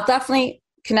 Yeah, I'll definitely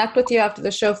connect with you after the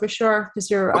show for sure,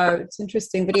 because it's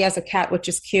interesting. But he has a cat, which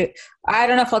is cute. I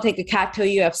don't know if I'll take a cat to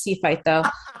a UFC fight though.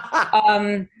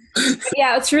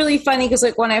 Yeah, it's really funny because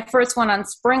when I first went on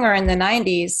Springer in the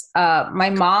 90s, my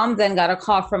mom then got a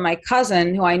call from my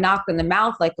cousin who I knocked in the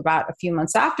mouth about a few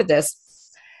months after this.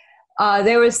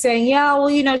 They were saying, yeah, well,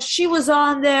 she was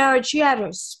on there and she had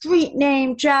her street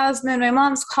name, Jasmine. My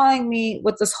mom's calling me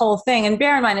with this whole thing. And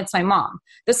bear in mind, it's my mom.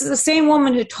 This is the same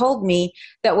woman who told me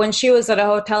that when she was at a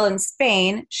hotel in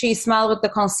Spain, she smiled with the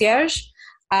concierge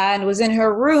and was in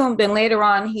her room. Then later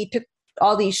on, he took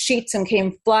all these sheets and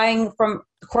came flying from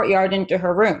the courtyard into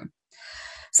her room.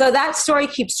 So that story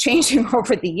keeps changing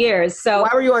over the years. So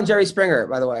why were you on Jerry Springer,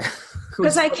 by the way?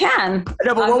 Because I can.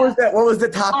 No, but what was the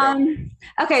topic?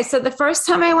 Okay, so the first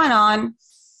time I went on,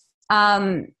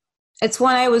 it's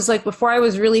when I was before I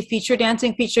was really feature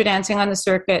dancing on the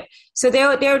circuit. So they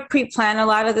would pre-plan a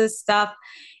lot of this stuff,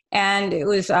 and it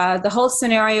was the whole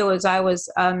scenario was I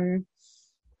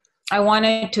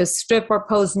wanted to strip or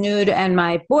pose nude, and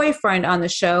my boyfriend on the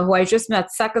show, who I just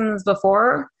met seconds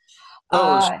before.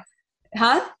 Yeah,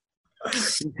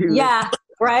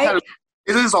 right.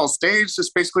 It is all staged.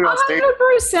 It's basically all staged.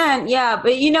 100%. Yeah,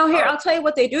 but here I'll tell you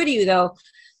what they do to you though.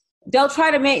 They'll try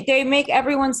to make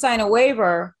everyone sign a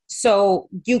waiver so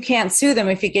you can't sue them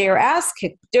if you get your ass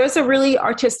kicked. There's a really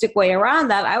artistic way around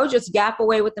that. I would just gap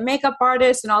away with the makeup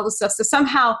artist and all this stuff. So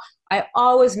somehow I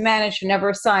always managed to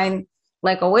never sign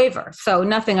a waiver. So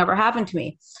nothing ever happened to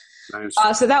me.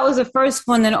 Nice. So that was the first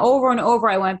one. Then over and over,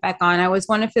 I went back on. I was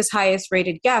one of his highest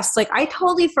rated guests. Like, I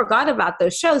totally forgot about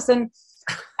those shows. And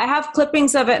I have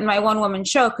clippings of it in my one woman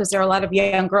show because there are a lot of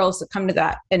young girls that come to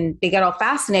that and they get all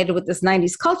fascinated with this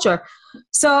 90s culture.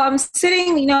 So I'm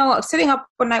sitting up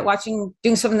one night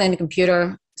doing something on the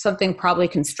computer, something probably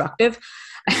constructive,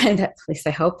 and at least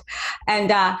I hope.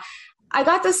 And I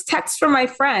got this text from my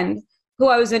friend who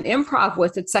I was in improv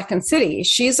with at Second City.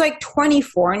 She's like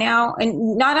 24 now,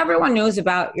 and not everyone knows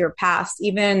about your past,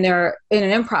 even they're in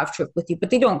an improv troupe with you, but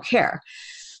they don't care.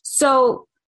 So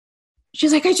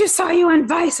she's like, I just saw you on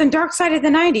Vice and Dark Side of the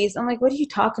 90s. I'm like, what are you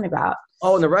talking about?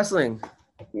 Oh, in the wrestling.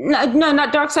 No,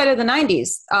 not Dark Side of the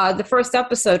 90s. The first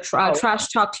episode, Trash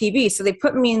Talk TV. So they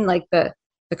put me in like the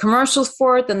commercials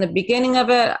for it, then the beginning of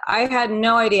it. I had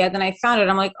no idea. Then I found it.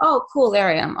 I'm like, oh, cool, there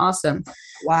I am. Awesome.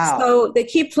 Wow. So they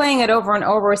keep playing it over and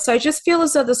over. So I just feel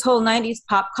as though this whole 90s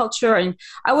pop culture, and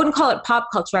I wouldn't call it pop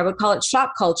culture, I would call it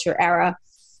shop culture era,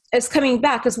 is coming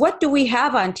back. Because what do we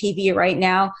have on TV right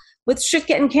now with shit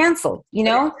getting canceled, you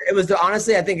know? It was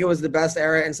honestly, I think it was the best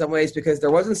era in some ways because there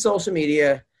wasn't social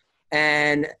media,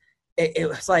 and it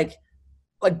was like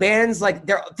bands, like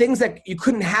there are things that you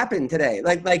couldn't happen today,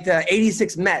 like the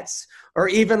 86 Mets, or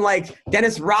even like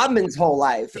Dennis Rodman's whole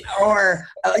life, or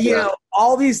you know,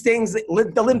 all these things. The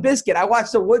Limp Bizkit. I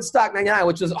watched the Woodstock '99,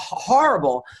 which was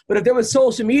horrible. But if there was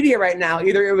social media right now,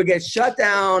 either it would get shut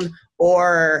down,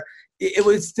 or it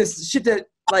was just shit that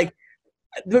like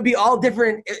there would be all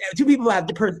different. Two people have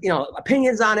different,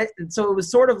 opinions on it, and so it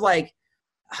was sort of like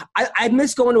I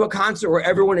miss going to a concert where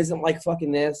everyone isn't like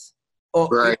fucking this.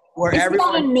 Right. Where Isn't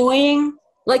that annoying?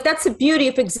 Like, that's the beauty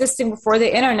of existing before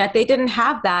the internet. They didn't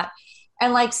have that.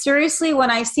 And like, seriously,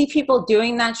 when I see people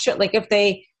doing that shit, like if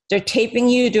they're taping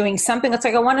you doing something, it's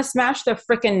like, I want to smash their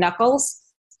freaking knuckles.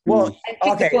 Well,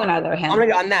 okay. On the other hand. I'm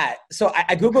gonna go on that. So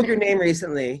I Googled your name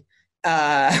recently,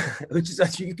 which is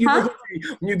when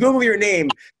you Google your name,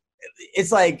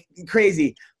 it's like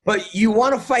crazy. But you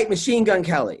want to fight Machine Gun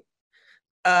Kelly.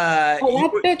 That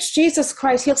bitch, Jesus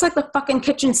Christ, he looks like the fucking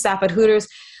kitchen staff at Hooters.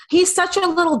 He's such a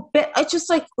little bit. It's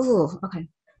just like, ooh, okay.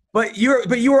 But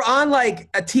you were on like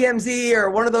a TMZ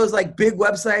or one of those like big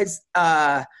websites.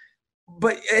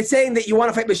 But it's saying that you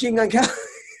want to fight Machine Gun Kelly.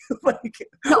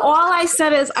 All I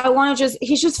said is I want to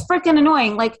he's just freaking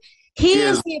annoying. Like, he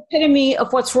is the epitome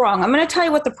of what's wrong. I'm going to tell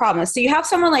you what the problem is. So you have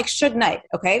someone like Suge Knight,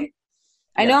 okay?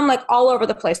 I know I'm like all over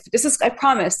the place, but I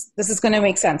promise this is going to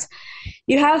make sense.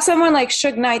 You have someone like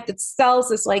Suge Knight that sells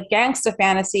this like gangsta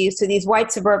fantasies to these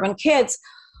white suburban kids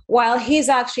while he's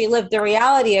actually lived the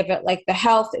reality of it, like the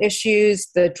health issues,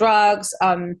 the drugs,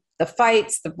 the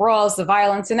fights, the brawls, the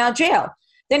violence, and now jail.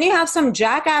 Then you have some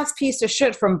jackass piece of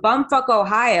shit from bumfuck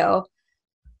Ohio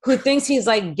who thinks he's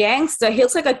like gangsta. He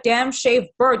looks like a damn shaved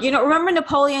bird. Remember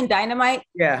Napoleon Dynamite?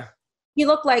 Yeah. He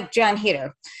looked like Jan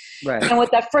Heater. Right. And with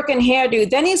that freaking hairdo.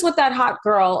 Then he's with that hot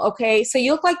girl, okay? So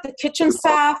you look like the kitchen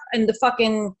staff and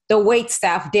the wait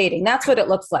staff dating. That's what it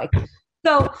looks like.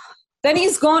 So then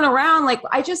he's going around like,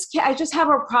 I just have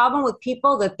a problem with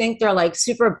people that think they're like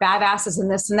super badasses and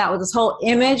this and that with this whole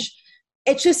image.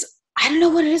 It's just, I don't know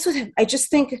what it is with him. I just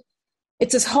think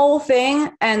it's this whole thing,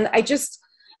 and I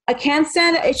can't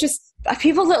stand it. It's just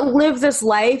people that live this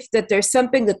life that there's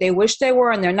something that they wish they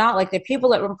were and they're not. Like the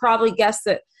people that would probably guess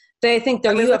that they think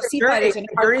they're UFC fighters and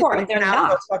hardcore, and they're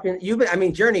not.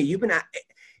 Journey, you've been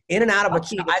in and out of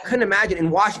I couldn't imagine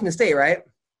in Washington State, right?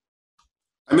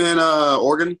 I'm in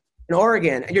Oregon. In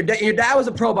Oregon, and your dad was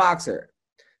a pro boxer.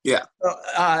 Yeah.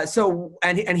 So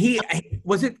he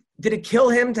was it? Did it kill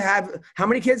him to have how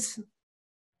many kids?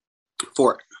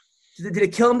 4. Did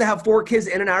it kill him to have 4 kids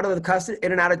in and out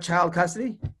of child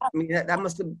custody? I mean, that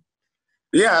must have.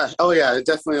 Yeah. Oh, yeah. It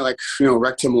definitely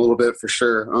wrecked him a little bit for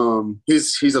sure.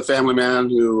 He's a family man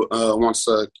who wants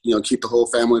to keep the whole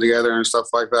family together and stuff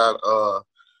like that.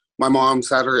 My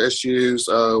mom's had her issues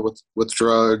with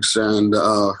drugs and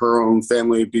her own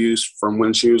family abuse from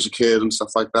when she was a kid and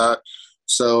stuff like that.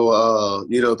 So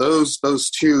those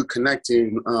two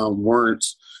connecting weren't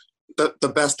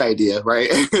the best idea, right?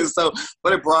 So,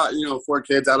 but it brought 4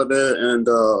 kids out of it, and.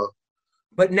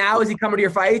 But now, is he coming to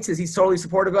your fights? Is he totally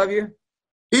supportive of you?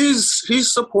 He's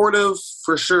supportive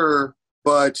for sure,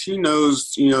 but he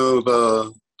knows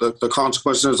the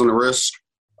consequences and the risk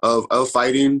of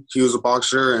fighting. He was a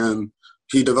boxer, and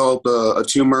he developed a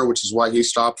tumor, which is why he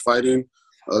stopped fighting.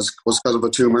 Was because of a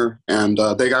tumor, and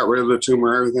they got rid of the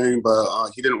tumor and everything, but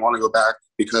he didn't want to go back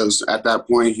because at that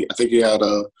point I think he had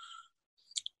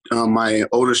my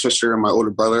older sister and my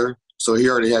older brother, so he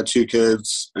already had 2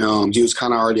 kids. He was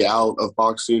kind of already out of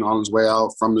boxing, on his way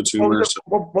out from the tumor.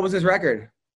 What was his record?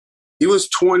 He was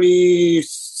 23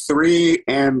 23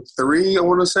 and 3, I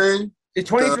want to say. You're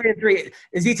 23 and 3.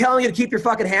 Is he telling you to keep your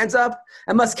fucking hands up?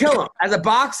 I must kill him. As a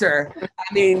boxer,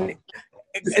 I mean,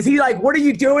 is he like, what are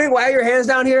you doing? Why are your hands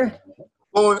down here?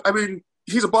 Well, I mean,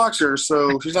 he's a boxer,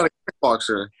 so he's not a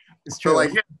kickboxer. It's true. So,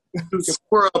 like, he's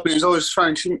square up, and he's always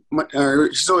trying to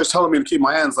he's always telling me to keep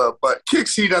my hands up, but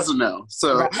kicks he doesn't know.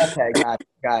 So Okay, got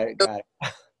it.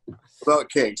 About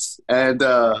kicks. And,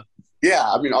 yeah,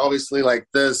 I mean, obviously, like,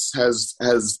 this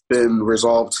has been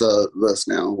resolved to this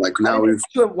now. Like, now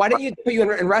Why didn't you put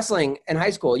you in wrestling in high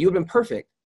school? You would have been perfect.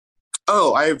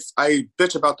 Oh, I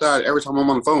bitch about that every time I'm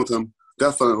on the phone with him.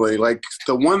 Definitely. Like,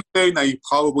 the one thing that you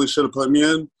probably should have put me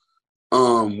in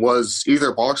was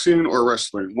either boxing or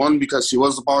wrestling. One, because he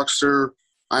was a boxer.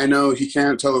 I know he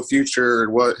can't tell the future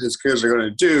and what his kids are going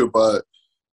to do, but,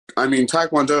 I mean,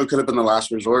 Taekwondo could have been the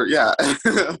last resort. Yeah.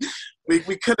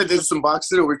 We could have did some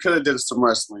boxing or we could have did some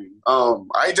wrestling.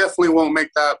 I definitely won't make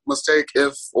that mistake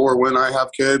if or when I have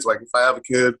kids. Like, if I have a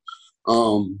kid,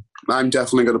 I'm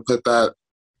definitely going to put that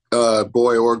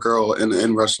boy or girl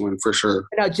in wrestling for sure.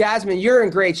 Now, Jasmine, you're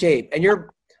in great shape. And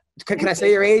can I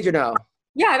say your age or no?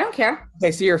 Yeah, I don't care.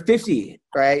 Okay, so you're 50,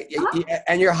 right?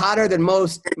 And you're hotter than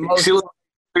most. She looks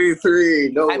 33.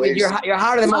 No way. I mean, you're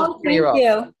hotter than most. Thank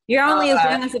you. You're only as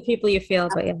young as the people you feel,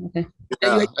 but yeah. Okay.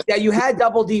 Yeah, you had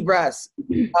double D breasts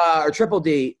or triple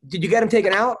D. Did you get them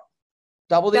taken out?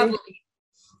 Double D?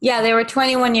 Yeah, they were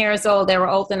 21 years old. They were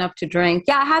old enough to drink.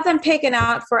 Yeah, I had them taken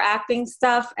out for acting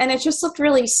stuff, and it just looked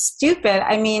really stupid.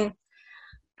 I mean,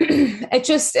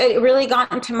 it really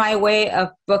got into my way of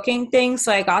booking things,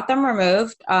 so I got them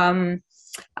removed. I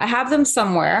have them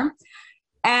somewhere,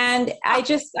 and I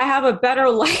have a better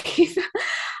life.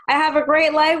 I have a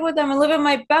great life with them and living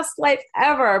my best life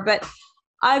ever, but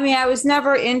I mean, I was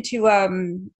never into,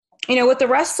 with the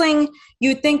wrestling,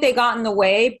 you'd think they got in the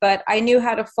way, but I knew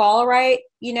how to fall right,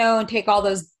 and take all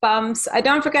those bumps. I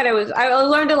don't forget, I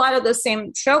learned a lot of the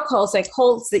same choke holds, like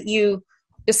holds that you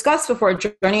discussed before,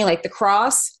 Journey, like the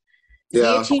cross. Yeah.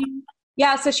 Guillotine.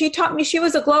 Yeah, so she taught me, she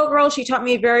was a glow girl. She taught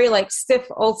me very like stiff,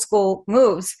 old school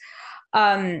moves.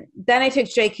 Then I took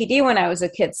JKD when I was a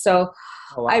kid. So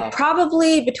oh, wow. I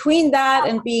probably, between that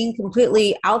and being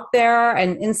completely out there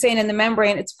and insane in the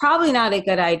membrane, it's probably not a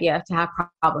good idea to have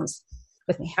problems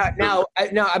with me. Now, I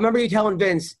remember you telling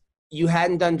Vince you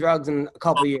hadn't done drugs in a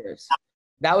couple of years.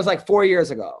 That was like 4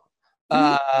 years ago.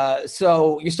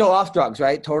 So you're still off drugs,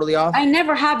 right? Totally off? I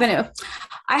never have been.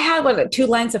 I had two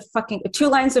lines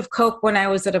of Coke when I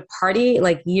was at a party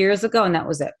like years ago, and that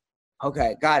was it.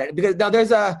 Okay, got it. Because now there's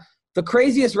the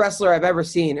craziest wrestler I've ever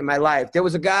seen in my life. There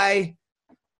was a guy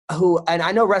who, and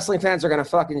I know wrestling fans are gonna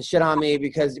fucking shit on me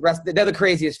because they're the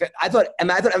craziest. I thought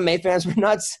MMA fans were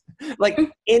nuts. Like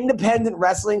independent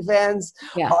wrestling fans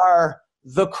are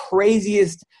the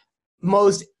craziest,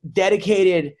 most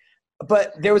dedicated.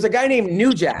 But there was a guy named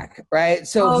New Jack, right?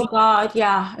 So God,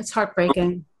 yeah, it's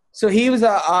heartbreaking. So he was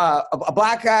a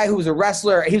black guy who was a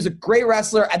wrestler. He was a great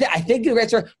wrestler. I think he was a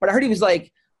great wrestler, but I heard he was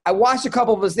like, I watched a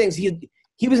couple of his things.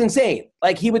 He was insane.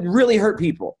 Like he would really hurt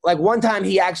people. Like one time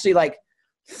he actually like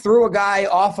threw a guy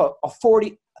off a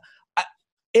 40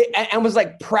 and was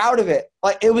like proud of it.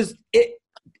 Like it was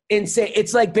insane.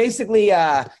 It's like basically,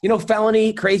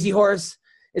 Felony, Crazy Horse.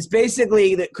 It's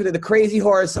basically the Crazy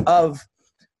Horse of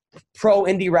pro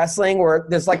indie wrestling where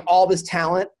there's like all this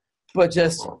talent, but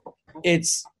just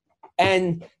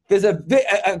and there's a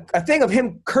thing of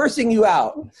him cursing you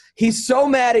out. He's so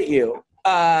mad at you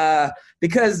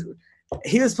because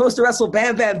he was supposed to wrestle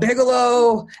Bam Bam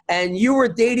Bigelow and you were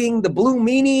dating the Blue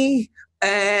Meanie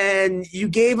and you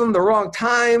gave him the wrong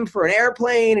time for an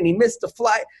airplane and he missed the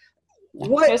flight.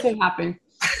 Here's what happened.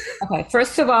 Okay,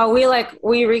 first of all,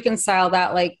 we reconciled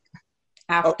that like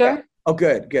after. Okay. Oh,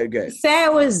 good. Say I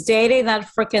was dating that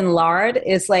freaking lard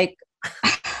is like,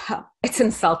 it's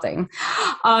insulting.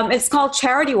 It's called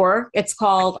charity work. It's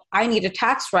called I need a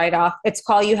tax write-off. It's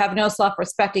called you have no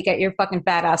self-respect to get your fucking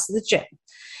fat ass to the gym.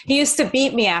 He used to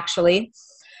beat me actually.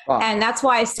 Wow. And that's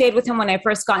why I stayed with him when I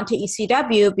first got into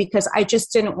ECW because I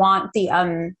just didn't want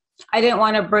I didn't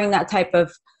want to bring that type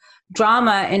of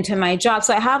drama into my job.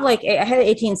 So I had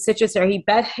 18 stitches there. He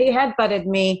headbutted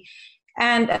me.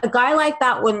 And a guy like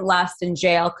that wouldn't last in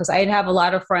jail because I'd have a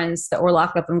lot of friends that were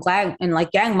locked up in gang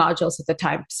modules at the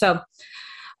time. So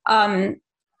I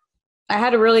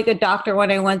had a really good doctor when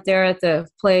I went there at the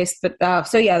place. But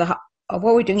what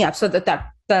were we doing? Yeah, so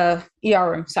the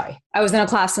ER room. Sorry. I was in a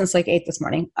class since like 8 this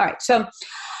morning. All right. So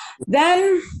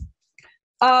then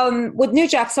with New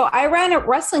Jack, so I ran a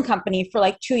wrestling company for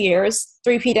like 2 years,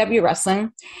 3PW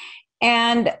Wrestling.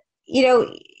 And,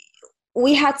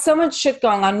 we had so much shit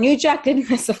going on. New Jack didn't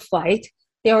miss a flight.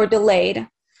 They were delayed.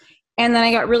 And then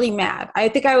I got really mad. I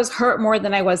think I was hurt more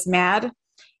than I was mad.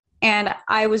 And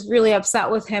I was really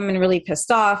upset with him and really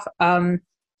pissed off.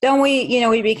 Then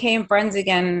we became friends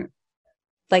again,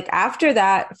 like after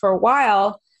that for a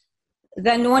while.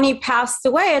 Then when he passed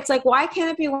away, it's like, why can't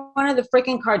it be one of the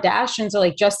freaking Kardashians or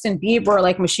like Justin Bieber or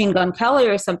like Machine Gun Kelly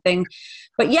or something?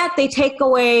 But yet they take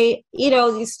away,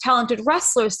 these talented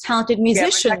wrestlers, talented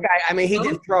musicians. Yeah, that guy, he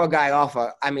did throw a guy off.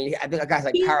 I think a guy's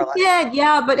like paralyzed.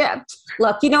 Yeah, but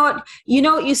look, you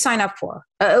know what you sign up for.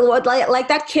 Like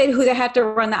that kid who they had to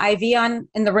run the IV on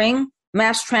in the ring,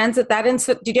 mass transit. That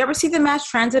incident. Did you ever see the mass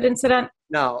transit incident?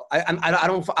 No,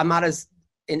 I'm not as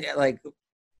in like.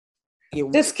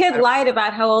 This kid lied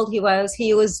about how old he was.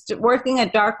 He was working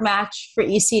a dark match for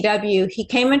ECW. He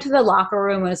came into the locker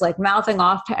room and was like mouthing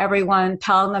off to everyone,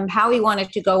 telling them how he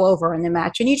wanted to go over in the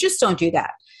match. And you just don't do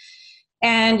that.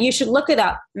 And you should look it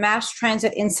up, mass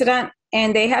transit incident.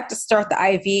 And they had to start the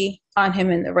IV on him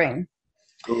in the ring.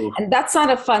 Ooh. And that's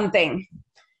not a fun thing.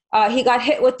 He got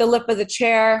hit with the lip of the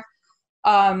chair.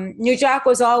 New Jack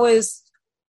was always,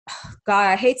 God,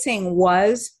 I hate saying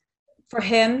was for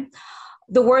him.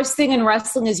 The worst thing in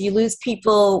wrestling is you lose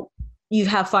people you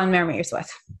have fond memories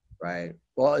with. Right.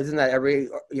 Well, isn't that every,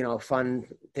 fun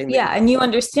thing? Yeah. And you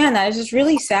understand that. It's just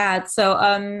really sad.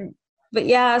 So, but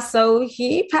yeah, so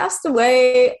he passed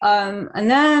away.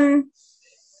 And then,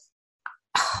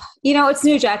 it's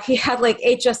New Jack. He had like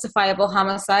 8 justifiable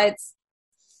homicides.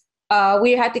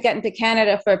 We had to get into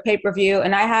Canada for a pay-per-view,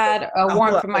 and I had a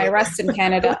warrant for my arrest in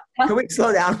Canada. Can we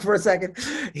slow down for a second?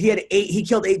 He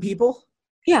killed 8 people?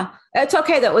 Yeah, it's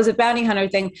okay. That was a bounty hunter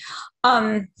thing.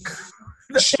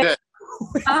 Shit.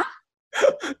 Huh?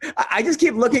 I just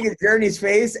keep looking at Journey's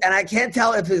face, and I can't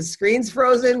tell if his screen's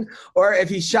frozen or if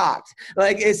he's shocked.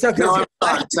 Like it's so confusing.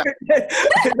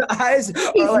 His eyes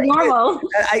he's are like, normal.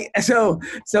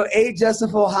 So 8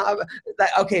 justifiable.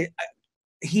 Okay,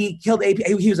 he killed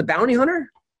 8. He was a bounty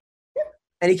hunter.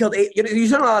 And he killed 8. You're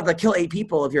not allowed to kill 8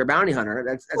 people if you're a bounty hunter.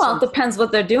 That's well, it depends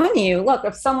what they're doing to you. Look,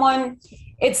 if someone,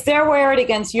 it's their word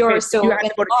against yours. Okay, so you had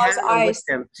to go to Canada with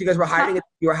him. So you guys were hiding.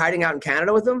 You were hiding out in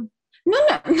Canada with him? No.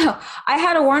 I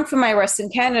had a warrant for my arrest in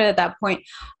Canada at that point,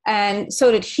 and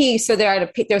so did he. So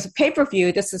there's a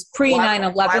pay-per-view. This is pre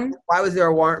 9/11. Why was there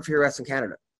a warrant for your arrest in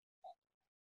Canada?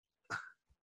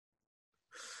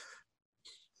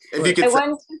 If you could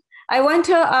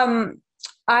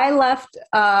I left,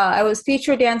 I was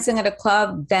feature dancing at a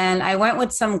club. Then I went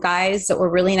with some guys that were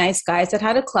really nice guys that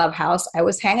had a clubhouse. I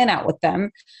was hanging out with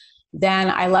them. Then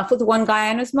I left with one guy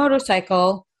on his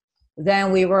motorcycle.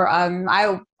 Then we were,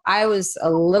 I was a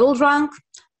little drunk.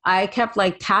 I kept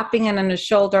like tapping him on his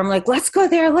shoulder. I'm like, let's go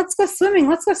there. Let's go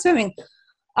swimming.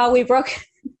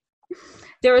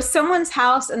 There was someone's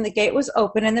house and the gate was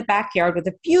open in the backyard with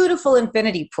a beautiful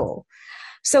infinity pool.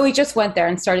 So we just went there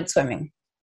and started swimming.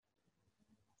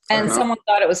 And someone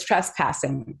thought it was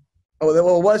trespassing. Oh,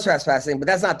 well, it was trespassing, but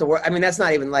that's not the word. That's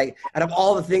not even like, out of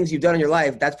all the things you've done in your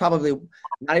life, that's probably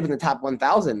not even the top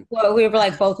 1,000. Well, we were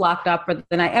like both locked up for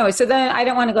the night. Anyway, so then I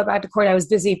didn't want to go back to court. I was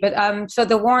busy. But so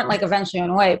the warrant like eventually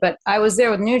went away. But I was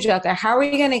there with New Jack. How are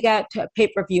you going to get to a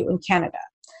pay-per-view in Canada?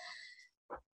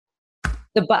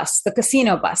 The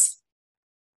casino bus.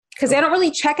 Because they don't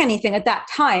really check anything at that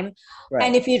time. Right.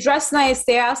 And if you dress nice,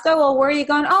 they ask, oh, well, where are you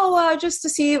going? Oh, just to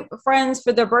see friends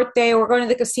for their birthday. We're going to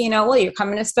the casino. Well, you're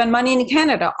coming to spend money in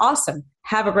Canada. Awesome.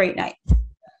 Have a great night.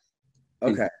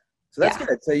 Okay. So that's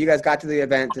good. So you guys got to the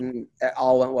event and it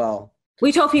all went well.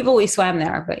 We told people we swam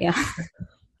there, but yeah.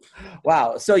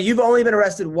 Wow. So you've only been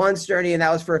arrested once, Journey, and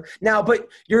that was for now. But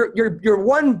your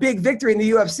one big victory in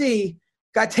the UFC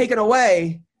got taken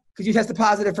away because you tested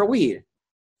positive for weed.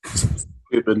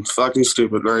 Fucking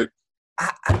stupid, right?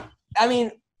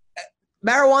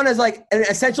 Marijuana is like an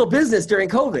essential business during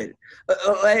COVID.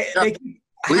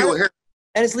 Legal here.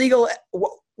 And it's legal.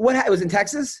 What it was in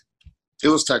Texas? It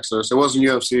was Texas. It wasn't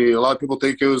UFC. A lot of people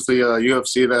think it was the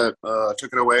UFC that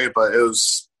took it away, but it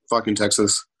was fucking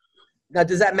Texas. Now,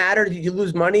 does that matter? Did you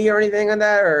lose money or anything on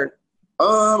that? Or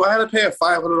I had to pay a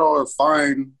 $500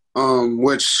 fine,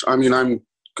 which I'm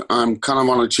kind of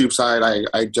on the cheap side.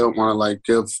 I don't want to like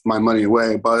give my money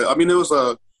away, but it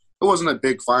wasn't a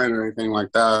big fine or anything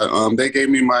like that. They gave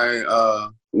me my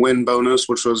win bonus,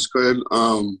 which was good.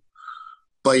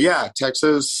 But yeah,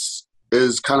 Texas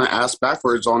is kind of ass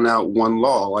backwards on that one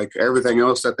law. Like everything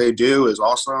else that they do is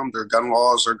awesome. Their gun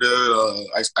laws are good.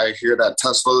 I hear that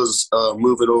Tesla's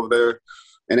moving over there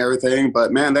and everything,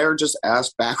 but man, they're just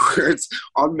ass backwards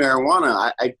on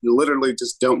marijuana. I literally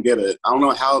just don't get it. I don't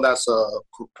know how that's a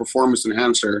performance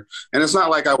enhancer. And it's not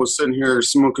like I was sitting here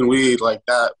smoking weed like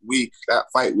that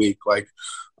fight week. Like,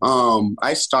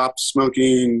 I stopped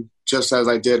smoking just as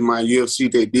I did my UFC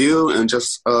debut, and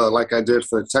just like I did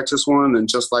for the Texas one, and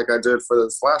just like I did for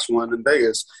this last one in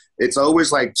Vegas. It's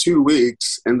always like 2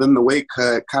 weeks, and then the weight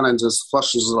cut kind of just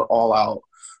flushes it all out.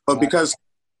 But because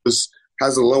it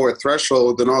has a lower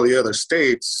threshold than all the other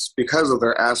states, because of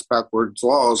their ass-backwards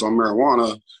laws on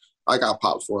marijuana, I got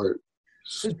popped for it.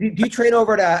 So do you train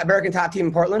over at American Top Team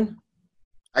in Portland?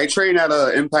 I train at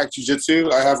Impact Jiu-Jitsu.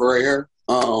 I have it right here.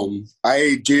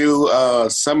 I do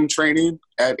some training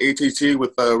at ATT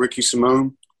with Ricky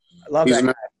Simone. I love that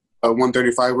guy. A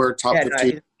 135er, top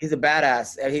 15. He's a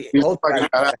badass. He's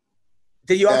badass.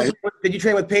 Did you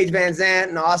train with Paige Van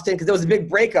Zandt in Austin? Because there was a big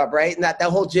breakup, right? And that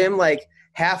whole gym, like,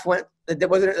 half went –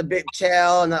 wasn't it a big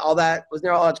Chael and all that? Wasn't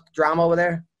there all that drama over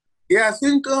there? Yeah, I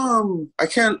think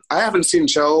I haven't seen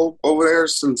Chael over there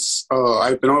since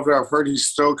I've been over there. I've heard he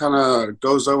still kind of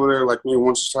goes over there like maybe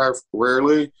once or twice,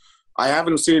 rarely. I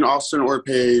haven't seen Austin or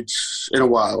Paige in a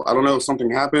while. I don't know if something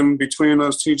happened between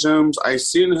those two gyms. I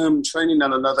seen him training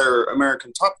at another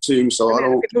American Top Team, so I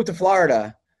don't. He moved to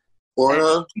Florida.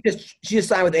 Florida. She just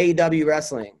signed with AEW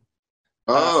Wrestling.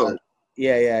 Oh.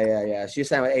 Yeah. She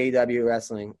signed with AEW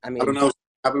Wrestling. I mean, I don't know what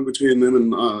happened between them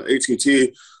and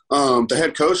ATT. The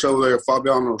head coach over there,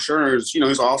 Fabiano Scherner,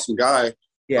 he's an awesome guy.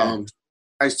 Yeah.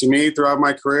 Nice to me throughout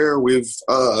my career. We've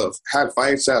had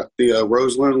fights at the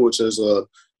Roseland, which is a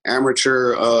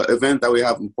amateur event that we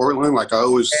have in Portland. Like I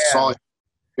always saw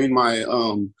in my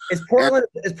Is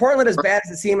Portland as bad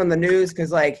as it seemed on the news?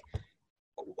 Because like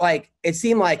it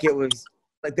seemed like it was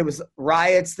like there was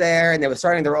riots there and they were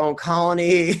starting their own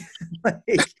colony.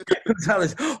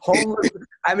 Homeless.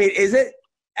 I mean, is it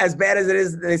as bad as it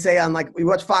is? They say on like we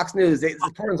watch Fox News.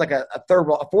 Portland's like a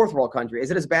fourth world country.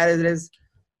 Is it as bad as it is?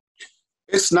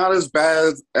 It's not as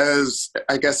bad as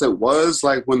I guess it was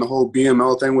like when the whole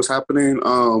BML thing was happening.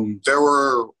 There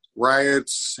were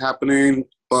riots happening,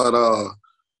 but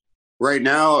right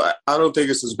now I don't think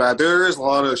it's as bad. There is a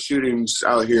lot of shootings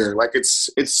out here. Like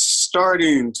it's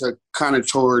starting to kind of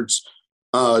towards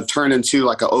turn into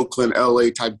like an Oakland,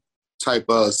 LA type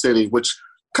city, which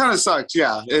kind of sucks.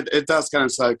 Yeah, it does kind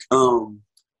of suck.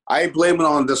 I blame it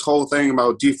on this whole thing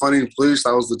about defunding police.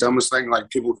 That was the dumbest thing like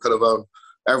people could have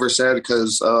ever said,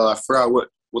 because I forgot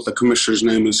what the commissioner's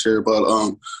name is here, but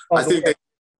I think they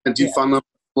defund them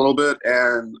a little bit,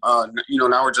 and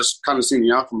now we're just kind of seeing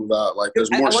the outcome of that. Like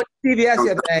there's more. I went to CVS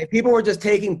the other day. People were just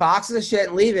taking boxes of shit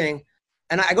and leaving,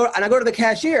 and I go to the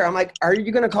cashier. I'm like, "Are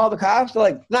you going to call the cops?" They're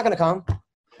like, "Not going to come."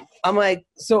 I'm like,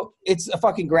 "So it's a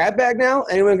fucking grab bag now?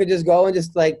 Anyone could just go and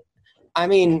just like, I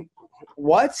mean,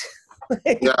 what?"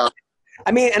 Yeah.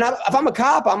 I mean, and if I'm a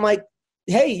cop, I'm like,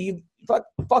 "Hey,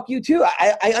 fuck you too."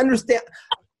 I understand.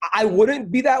 I wouldn't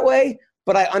be that way,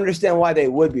 but I understand why they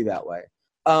would be that way.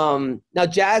 Now,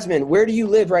 Jasmine, where do you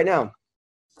live right now?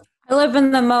 I live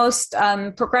in the most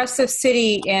progressive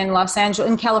city in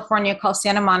in California called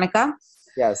Santa Monica.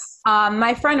 Yes.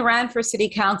 My friend ran for city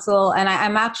council, and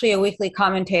I'm actually a weekly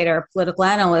commentator, political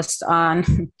analyst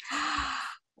on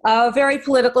a very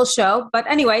political show. But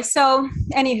anyway,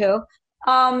 anywho,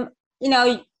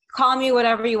 call me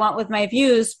whatever you want with my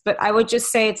views, but I would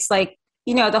just say it's like,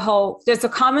 there's a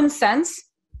common sense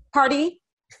party,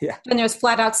 and there's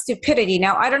flat out stupidity.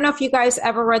 Now, I don't know if you guys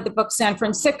ever read the book San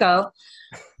Francisco,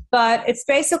 but it's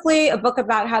basically a book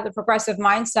about how the progressive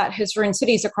mindset has ruined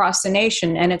cities across the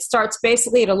nation. And it starts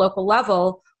basically at a local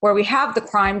level where we have the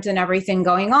crimes and everything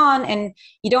going on, and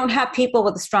you don't have people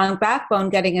with a strong backbone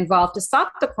getting involved to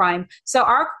stop the crime. So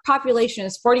our population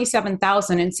is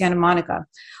 47,000 in Santa Monica.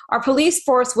 Our police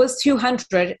force was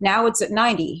 200. Now it's at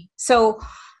 90. So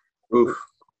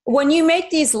when you make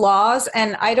these laws,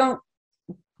 and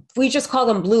we just call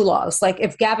them blue laws. Like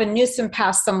if Gavin Newsom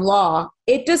passed some law,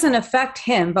 it doesn't affect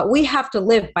him, but we have to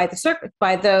live by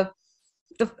the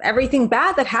everything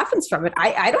bad that happens from it.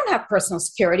 I don't have personal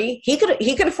security. He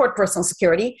could afford personal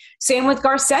security. Same with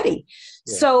Garcetti.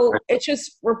 Yeah. So it's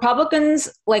just Republicans,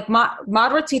 like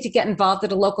moderates, need to get involved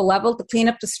at a local level to clean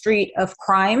up the street of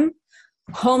crime,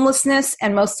 homelessness,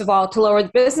 and most of all, to lower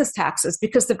the business taxes,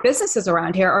 because the businesses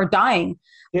around here are dying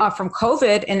from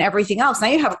COVID and everything else. Now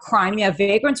you have crime, you have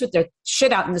vagrants with their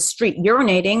shit out in the street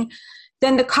urinating,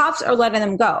 then the cops are letting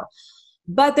them go.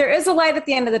 But there is a light at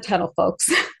the end of the tunnel, folks.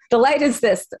 The light is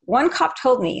this. One cop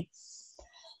told me,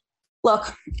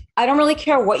 look, I don't really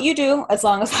care what you do as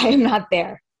long as I am not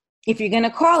there. If you're going to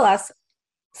call us,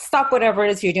 stop whatever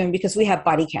it is you're doing, because we have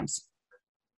body cams.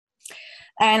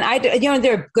 And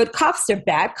they're good cops, they're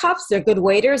bad cops, they're good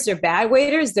waiters, they're bad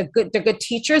waiters, they're good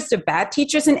teachers, they're bad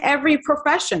teachers in every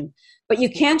profession. But you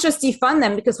can't just defund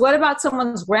them, because what about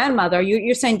someone's grandmother?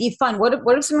 You're saying defund. What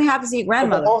if somebody happens to your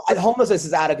grandmother? Homelessness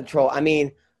is out of control. I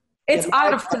mean, It's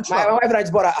out of My control. wife and I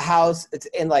just bought a house. It's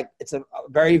a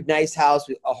very nice house.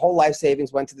 A whole life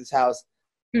savings went to this house.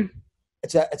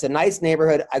 It's a nice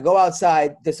neighborhood. I go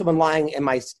outside. There's someone lying in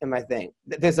my thing.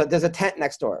 There's a tent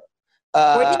next door.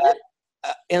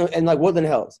 In like Woodland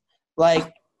Hills.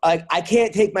 Like I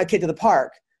can't take my kid to the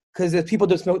park because there's people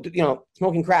just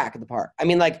smoking crack at the park. I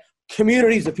mean, like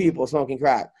communities of people smoking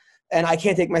crack, and I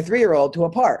can't take my 3-year-old to a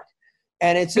park.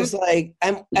 And it's just like,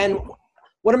 and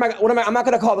what am I? I'm not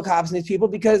going to call the cops on these people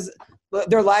because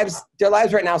their lives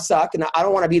right now suck, and I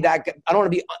don't want to be I don't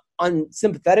want to be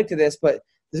unsympathetic to this, but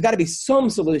there's got to be some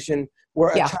solution where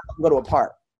a child can go to a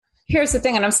park. Here's the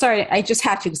thing, and I'm sorry, I just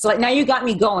had to. So like now you got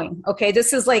me going. Okay,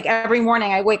 this is like every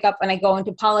morning I wake up and I go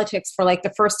into politics for like the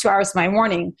first 2 hours of my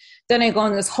morning. Then I go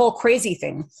in this whole crazy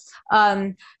thing.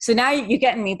 So now you're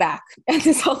getting me back at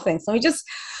this whole thing. So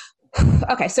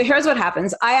okay. So here's what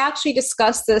happens. I actually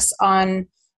discussed this on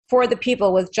For the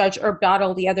People with Judge Herb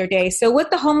Dottle the other day. So with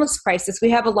the homeless crisis,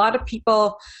 we have a lot of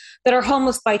people that are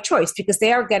homeless by choice because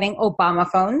they are getting Obama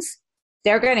phones.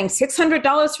 They're getting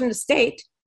 $600 from the state.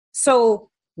 So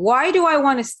why do I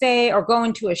want to stay or go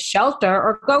into a shelter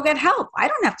or go get help? I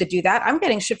don't have to do that. I'm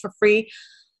getting shit for free,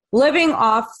 living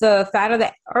off the fat of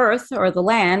the earth or the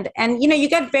land. And, you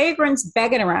get vagrants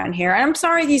begging around here. And I'm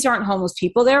sorry, these aren't homeless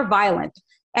people. They're violent.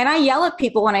 And I yell at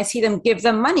people when I see them give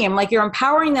them money. I'm like, you're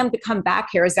empowering them to come back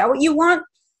here. Is that what you want?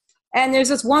 And there's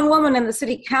this one woman in the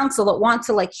city council that wants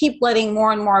to like keep letting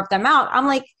more and more of them out. I'm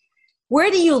like,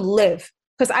 where do you live?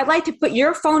 Because I'd like to put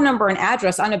your phone number and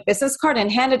address on a business card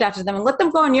and hand it out to them and let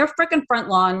them go on your freaking front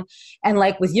lawn and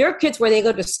like with your kids where they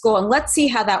go to school, and let's see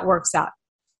how that works out.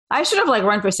 I should have like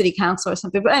run for city council or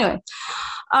something. But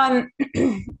anyway,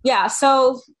 yeah,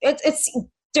 so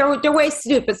there are ways to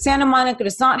do it. But Santa Monica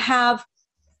does not have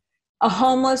a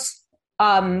homeless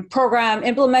program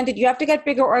implemented. You have to get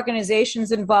bigger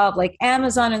organizations involved like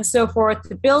Amazon and so forth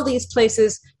to build these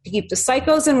places to keep the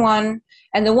psychos in one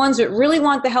and the ones that really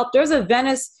want the help. There's a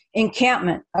Venice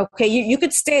encampment. Okay, you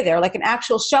could stay there like an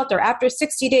actual shelter. After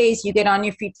 60 days, you get on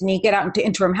your feet and you get out into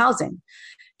interim housing.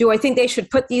 Do I think they should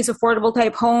put these affordable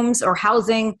type homes or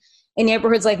housing in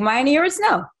neighborhoods like mine or yours?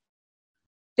 No.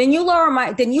 Then you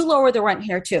lower the rent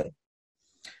here too.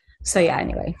 So yeah,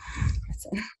 anyway.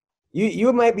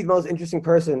 You might be the most interesting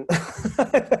person.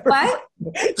 What?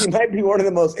 You might be one of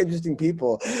the most interesting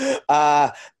people.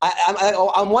 On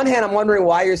one hand, I'm wondering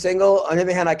why you're single. On the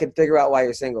other hand, I can figure out why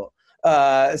you're single.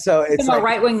 So it's a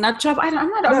right-wing nut job. I'm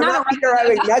not a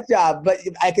right-wing nut job, but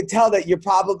I could tell that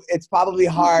it's probably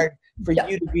hard for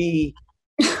you to be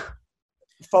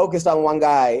focused on one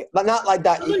guy. But not like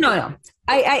that. No.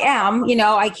 I am,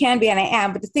 I can be and I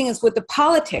am. But the thing is with the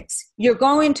politics, you're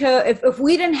going to, if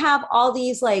we didn't have all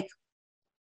these like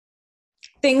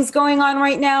things going on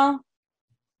right now,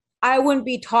 I wouldn't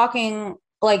be talking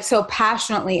like so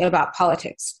passionately about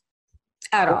politics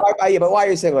at all. But why are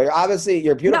you single?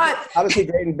 You're beautiful. Obviously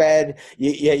great in bed.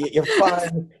 You're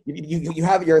fun. You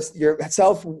have your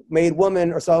self-made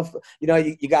woman or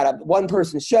you got a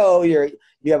one-person show. You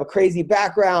have a crazy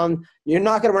background. You're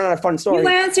not going to run out of fun stories. You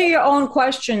answer your own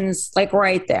questions like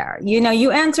right there.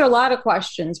 You answer a lot of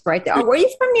questions right there. Were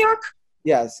you from New York?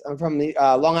 Yes, I'm from the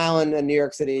Long Island and New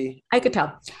York City. I could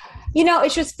tell.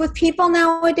 It's just with people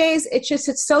nowadays,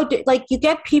 it's so like you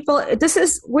get people.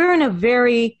 We're in a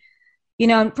very,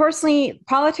 personally,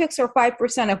 politics are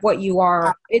 5% of what you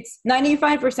are. It's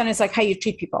 95% is like how you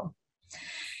treat people.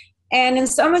 And in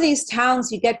some of these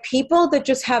towns, you get people that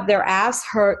just have their ass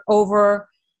hurt over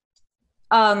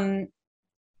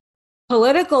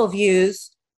political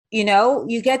views.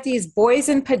 You get these boys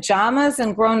in pajamas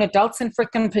and grown adults in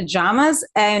freaking pajamas.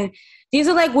 And these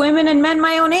are like women and men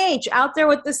my own age out there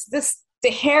with the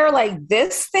hair like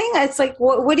this thing. It's like,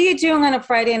 what are you doing on a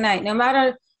Friday night?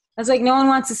 It's like no one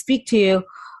wants to speak to you.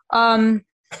 And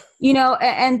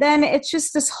then it's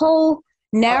just this whole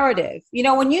narrative.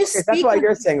 When you speak. That's why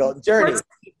you're single.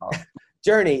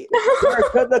 Journey. You're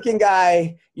a good-looking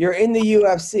guy. You're in the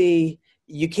UFC.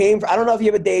 You came. I don't know if you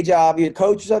have a day job. You're a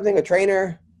coach or something, a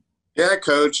trainer. Yeah, I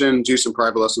coach and do some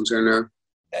private lessons here and there.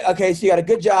 Okay, so you got a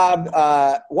good job.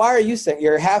 Why are you single?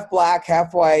 You're half black,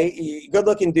 half white. You're a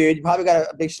good-looking dude. You probably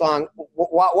got a big schlong.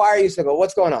 Why are you single?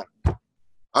 What's going on?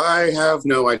 I have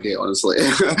no idea, honestly.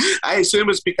 I assume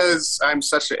it's because I'm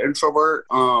such an introvert.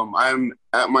 I'm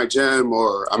at my gym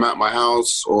or I'm at my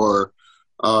house or,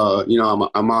 I'm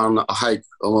on a hike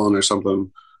alone or something.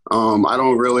 I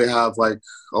don't really have like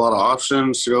a lot of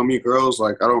options to go meet girls.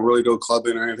 Like I don't really go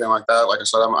clubbing or anything like that. Like I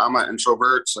said, I'm an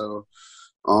introvert. So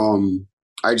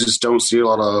I just don't see a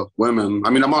lot of women. I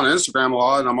mean, I'm on Instagram a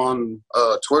lot and I'm on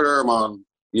Twitter. I'm on,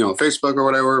 Facebook or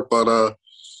whatever. But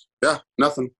yeah,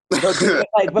 nothing.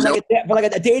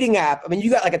 But a dating app. I mean, you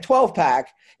got like a 12-pack,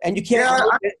 and you can't.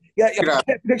 A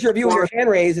picture of you with your hand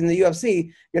raised in the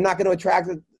UFC. You're not going to attract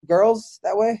girls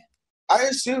that way. I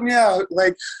assume,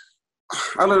 like,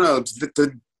 I don't know,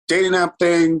 the dating app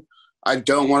thing. I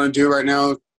don't want to do right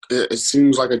now. It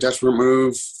seems like a desperate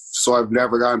move, so I've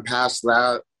never gotten past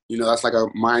that. You know, that's like a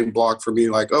mind block for me.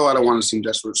 Like, oh, I don't want to seem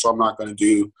desperate, so I'm not going to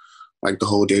do like the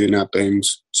whole dating app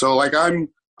things. So like, I'm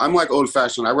like old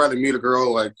fashioned. I'd rather meet a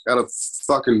girl like at a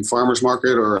fucking farmer's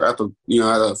market or at a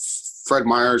Fred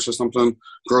Meyer's or something,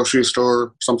 grocery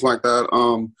store, something like that.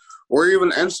 Or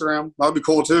even Instagram. That'd be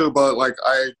cool too. But like,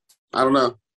 I don't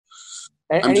know.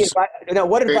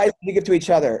 What advice do you give to each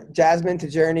other? Jasmine to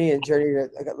Journey and Journey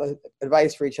to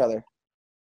advice for each other.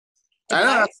 I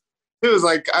know. It was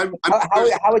like,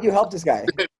 how would you help this guy?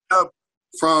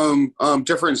 From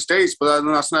different states, but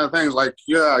that's not the thing. It's like,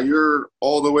 yeah, you're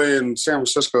all the way in San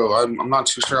Francisco. I'm not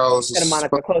too sure how this is. Santa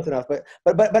Monica, close enough,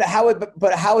 but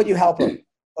how would you help him?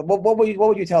 What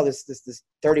would you tell this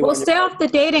 31? Well, stay off the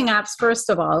dating apps first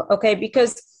of all, okay?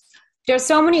 Because there's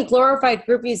so many glorified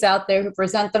groupies out there who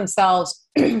present themselves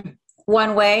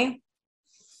one way,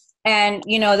 and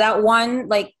that one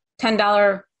like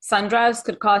 $10 sundress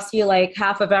could cost you like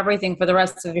half of everything for the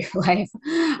rest of your life.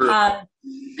 Sure.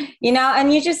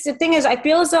 And the thing is, I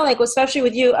feel as though like, especially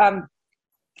with you, I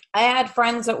had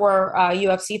friends that were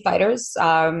UFC fighters,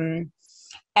 and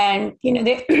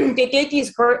they date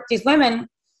these women.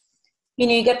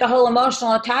 You get the whole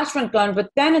emotional attachment going, but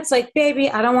then it's like,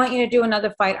 baby, I don't want you to do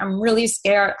another fight. I'm really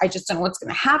scared. I just don't know what's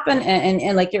going to happen.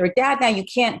 And like, you're a dad now, you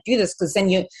can't do this because then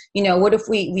what if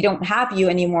we don't have you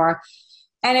anymore?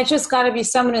 And it's just got to be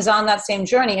someone who's on that same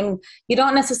journey. And you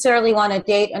don't necessarily want to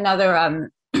date another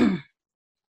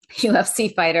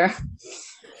UFC fighter.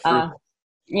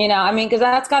 Because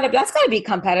that's got to be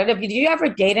competitive. Did you ever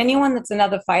date anyone that's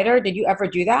another fighter? Did you ever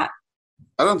do that?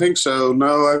 I don't think so.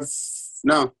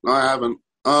 No, I haven't.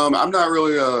 I'm not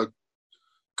really a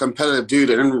competitive dude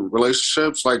in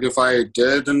relationships. Like if I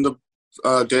did end up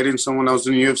dating someone that was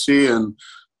in the UFC and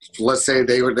let's say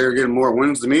they were getting more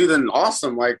wins than me, then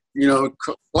awesome. Like,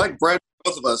 like Brett,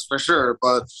 both of us for sure.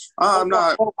 But I'm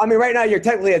not. Well, I mean, right now you're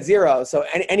technically at 0, so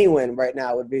any win right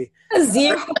now would be a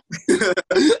 0.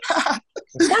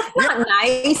 That's not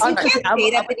nice. You can't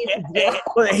say that, but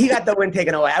he's he got the win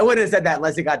taken away. I wouldn't have said that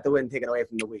unless he got the win taken away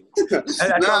from the wings.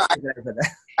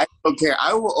 I don't care.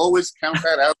 I will always count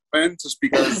that as a win just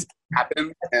because it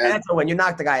happened. And that's a win. You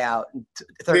knocked the guy out.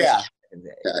 Yeah,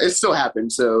 it still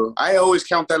happened. So I always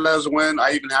count that as a win.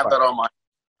 I even have that on my.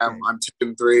 I'm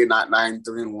 2-3, not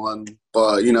 9-3-1.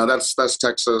 But that's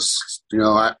Texas.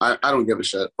 I don't give a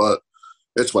shit. But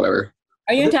it's whatever.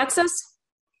 Are you in Texas?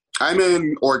 I'm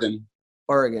in Oregon.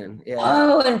 Yeah.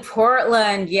 Oh, in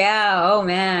Portland. Yeah. Oh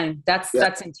man, that's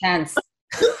intense.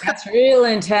 That's real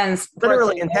intense.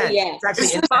 Literally intense. Oh, yeah. It's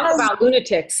actually talk about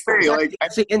lunatics. Like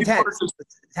actually intense.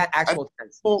 Actual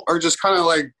intense. People are just kind of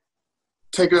like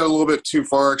taking it a little bit too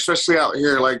far, especially out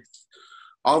here. Like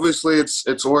obviously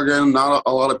it's Oregon. Not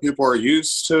a lot of people are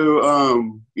used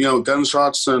to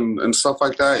gunshots and stuff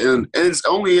like that. And it's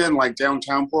only in like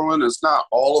downtown Portland. It's not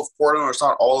all of Portland, or it's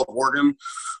not all of Oregon.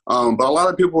 But a lot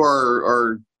of people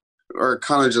are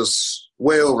kind of just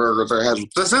way over their heads.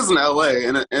 This isn't LA,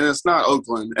 and it's not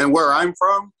Oakland. And where I'm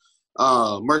from,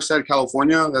 Merced,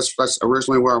 California. That's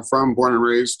originally where I'm from, born and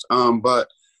raised. But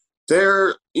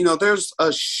there's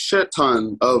a shit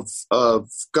ton of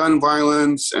gun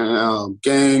violence and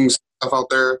gangs stuff out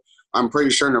there. I'm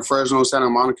pretty sure in the Fresno, Santa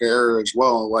Monica area as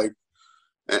well. Like,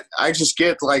 I just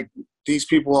get like these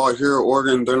people out here in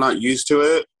Oregon, they're not used to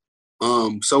it.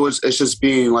 So it's just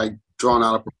being like drawn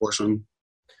out of proportion.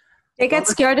 They get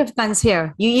scared of guns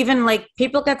here.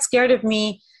 People get scared of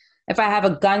me if I have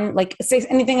a gun, like say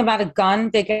anything about a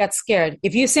gun, they get scared.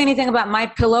 If you say anything about my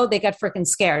pillow, they get freaking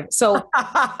scared. So,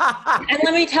 and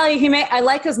let me tell you, I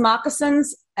like his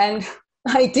moccasins, and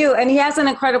I do. And he has an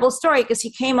incredible story because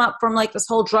he came up from like this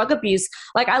whole drug abuse.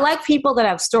 Like I like people that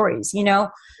have stories, Yeah.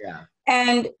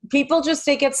 And people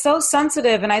they get so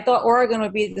sensitive. And I thought Oregon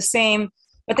would be the same.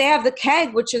 But they have the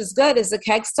Keg, which is good. Is the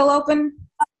Keg still open?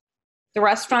 The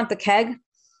restaurant, the Keg?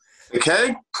 The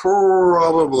Keg?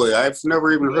 Probably. I've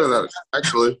never even heard of that,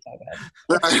 actually.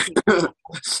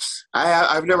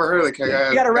 I've never heard of the Keg.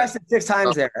 You got arrested 6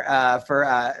 times there for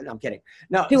no, I'm kidding.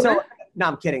 No,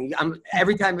 I'm kidding.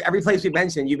 Every place we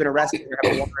mentioned, you've been arrested. You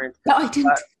have a warrant. No, I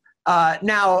didn't.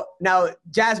 Now,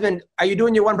 Jasmine, are you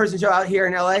doing your one-person show out here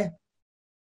in LA?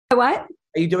 What?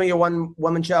 Are you doing your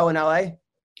one-woman show in LA?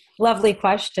 Lovely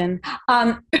question.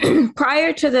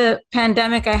 Prior to the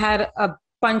pandemic, I had a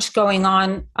bunch going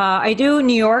on. I do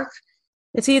New York.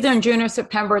 It's either in June or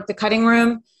September at the Cutting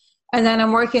Room. And then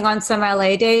I'm working on some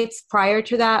LA dates prior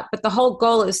to that. But the whole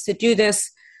goal is to do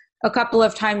this a couple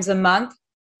of times a month.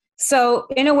 So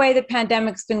in a way, the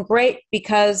pandemic's been great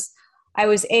because I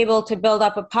was able to build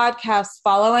up a podcast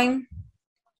following.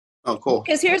 Oh, cool.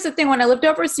 Because here's the thing. When I lived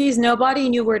overseas, nobody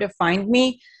knew where to find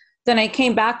me. Then I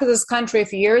came back to this country a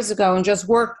few years ago and just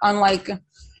worked on like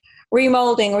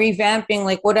remolding, revamping,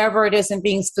 like whatever it is and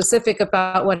being specific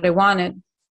about what I wanted.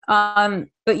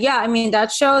 But yeah, I mean,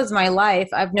 that shows my life.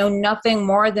 I've known nothing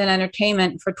more than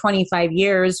entertainment for 25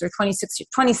 years or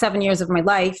 27 years of my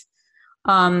life.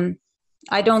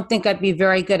 I don't think I'd be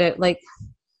very good at like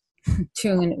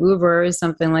doing an Uber or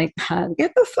something like that.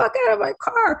 Get the fuck out of my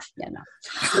car. Yeah,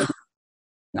 no.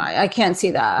 No, I can't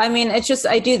see that. I mean, it's just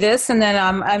I do this, and then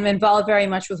I'm involved very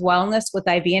much with wellness, with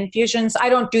IV infusions. I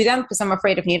don't do them because I'm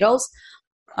afraid of needles.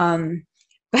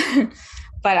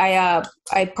 But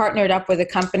I partnered up with a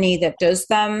company that does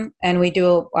them, and we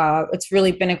do. It's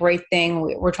really been a great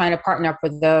thing. We're trying to partner up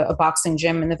with a boxing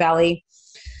gym in the Valley,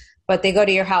 but they go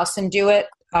to your house and do it.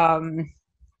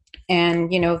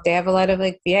 And you know, they have a lot of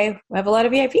like have a lot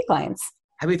of VIP clients.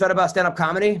 Have you thought about stand-up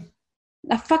comedy?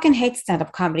 I fucking hate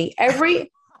stand-up comedy. Are we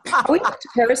allowed to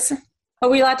curse? Are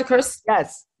we allowed to curse?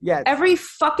 Yes. Every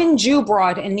fucking Jew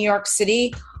broad in New York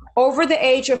City over the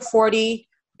age of 40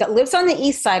 that lives on the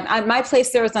east side, my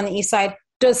place there is on the east side,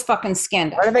 does fucking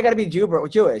stand up. Why do they got to be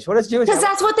Jewish? What is Jewish? Because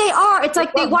that's what they are. It's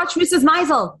like they watch Mrs.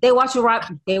 Maisel. They watch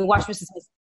Mrs.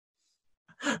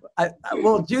 Maisel.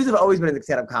 Well, Jews have always been in the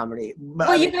stand-up comedy.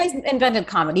 Well, you guys invented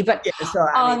comedy, but yeah,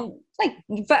 so,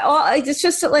 it's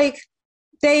just like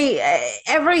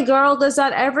every girl does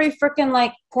that. Every freaking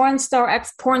like porn star,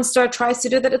 ex-porn star tries to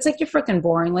do that. It's like you're freaking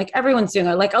boring. Like everyone's doing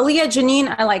it. Like Aaliyah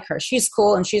Janine, I like her. She's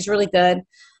cool and she's really good.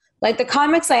 Like the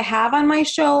comics I have on my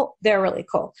show, they're really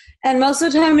cool. And most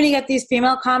of the time when you get these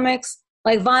female comics,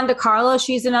 like Vonda Carlo,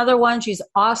 she's another one. She's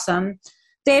awesome.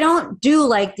 They don't do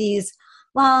like these,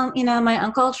 well, you know, my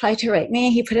uncle tried to rape me.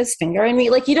 He put his finger in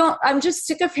me. Like I'm just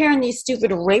sick of hearing these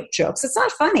stupid rape jokes. It's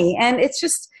not funny. And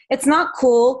it's not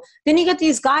cool. Then you get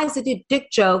these guys that do dick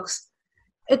jokes.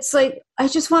 It's like, I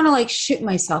just want to like shoot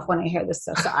myself when I hear this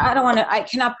stuff. So I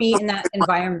cannot be in that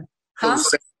environment. Huh?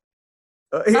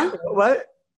 What?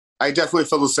 I definitely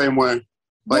feel the same way.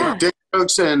 Like dick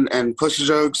jokes and pussy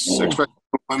jokes, especially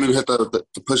when women hit the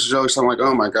pussy jokes. I'm like,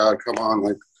 oh my God, come on.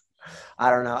 Like, I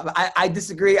don't know. I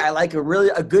disagree. I like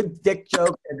a good dick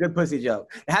joke, a good pussy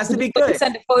joke. It has to be good.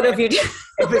 Send a photo of you.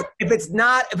 if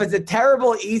it's a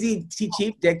terrible, easy,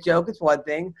 cheap dick joke, it's one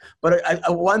thing. But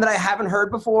a one that I haven't heard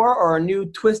before, or a new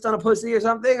twist on a pussy or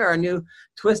something, or a new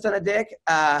twist on a dick,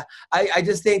 I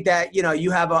just think that, you know, you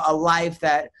have a life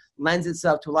that lends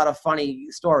itself to a lot of funny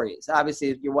stories. Obviously,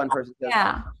 if you're one person.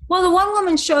 Yeah. Well, the one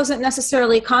woman show isn't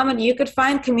necessarily comedy. You could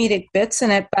find comedic bits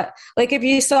in it, but like if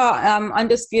you saw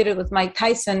Undisputed with Mike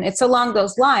Tyson, it's along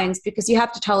those lines because you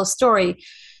have to tell a story.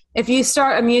 If you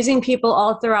start amusing people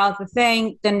all throughout the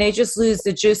thing, then they just lose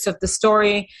the juice of the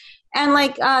story. And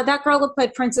like that girl who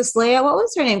played Princess Leia, what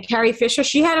was her name? Carrie Fisher.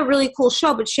 She had a really cool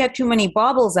show, but she had too many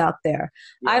baubles out there.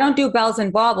 Yeah. I don't do bells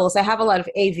and baubles. I have a lot of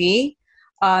AV.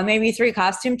 Maybe 3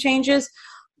 costume changes,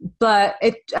 but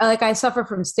I suffer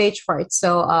from stage fright.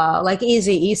 So like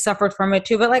Eazy-E suffered from it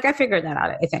too, but like I figured that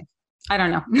out, I think. I don't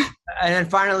know. And then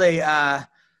finally, I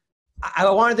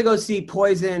wanted to go see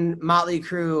Poison, Motley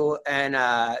Crue, and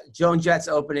Joan Jett's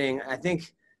opening. I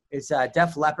think it's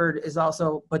Def Leppard is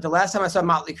also, but the last time I saw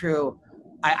Motley Crue,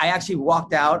 I actually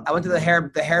walked out. I went to the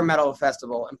hair metal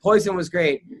festival, and Poison was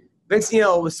great. Vince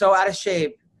Neil was so out of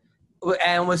shape.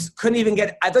 And couldn't even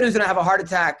get. I thought he was gonna have a heart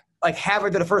attack like halfway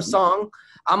through the first song.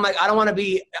 I'm like, I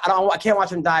can't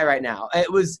watch him die right now.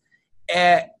 It was.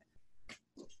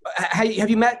 Have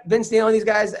you met Vince Neil and these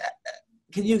guys?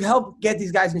 Can you help get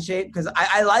these guys in shape? Because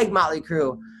I like Motley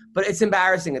Crue, but it's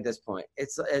embarrassing at this point.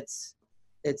 It's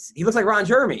he looks like Ron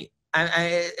Jeremy.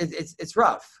 It's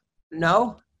rough.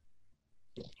 No.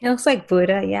 He looks like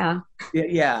Buddha, yeah.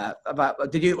 Yeah.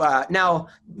 Did you now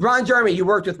Ron Jeremy you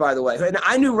worked with, by the way? And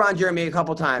I knew Ron Jeremy a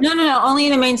couple times. No, only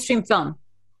in a mainstream film.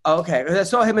 Oh, okay, I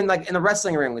saw him in the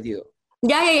wrestling ring with you.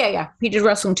 Yeah. He did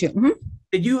wrestling too. Mm-hmm.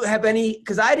 Did you have any?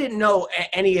 Because I didn't know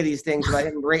any of these things. I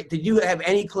didn't rate. Did you have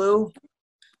any clue?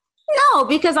 No,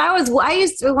 because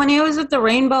when he was at the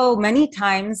Rainbow many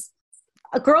times.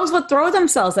 Girls would throw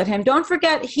themselves at him. Don't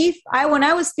forget, when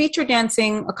I was feature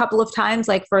dancing a couple of times,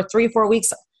 like for 3-4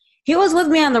 weeks, he was with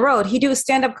me on the road. He'd do a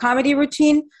stand-up comedy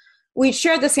routine. We'd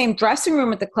share the same dressing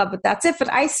room at the club, but that's it.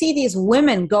 But I see these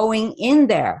women going in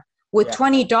there with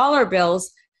 $20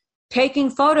 bills, taking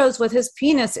photos with his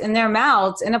penis in their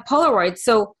mouths in a Polaroid.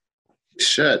 So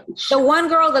shit. The one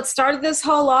girl that started this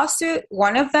whole lawsuit,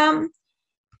 one of them,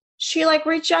 she like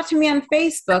reached out to me on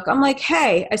Facebook. I'm like,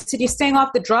 hey, I said, you staying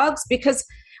off the drugs? Because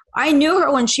I knew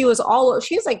her when she was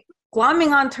like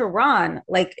glomming onto Ron,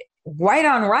 like white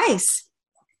on rice.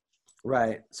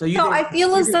 Right. So I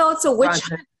feel as though it's a witch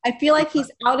hunt. I feel like he's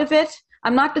out of it.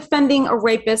 I'm not defending a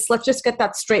rapist. Let's just get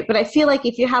that straight. But I feel like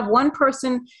if you have one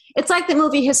person, it's like the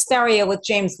movie Hysteria with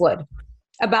James Wood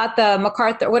about the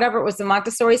MacArthur, whatever it was, the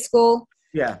Montessori school.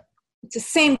 Yeah. It's the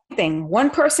same thing. One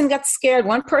person gets scared.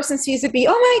 One person sees it be,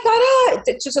 oh my God,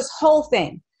 it's just this whole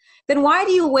thing. Then why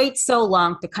do you wait so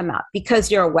long to come out?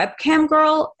 Because you're a webcam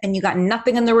girl and you got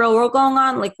nothing in the real world going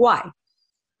on? Like, why?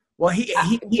 Well,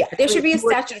 there should be a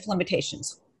statute of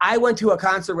limitations. I went to a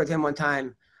concert with him one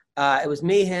time. It was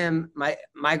me, him,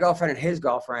 my girlfriend, and his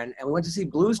girlfriend, and we went to see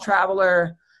Blues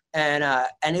Traveler, and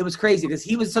it was crazy because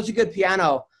he was such a good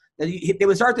piano that they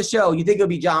would start the show. You think it would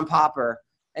be John Popper,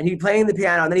 and he'd be playing the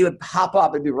piano, and then he would pop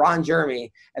up. It'd be Ron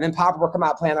Jeremy, and then Popper would come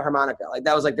out playing the harmonica. Like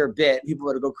that was like their bit. People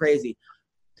would go crazy.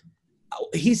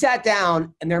 He sat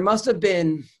down, and there must have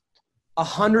been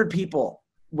 100 people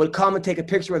would come and take a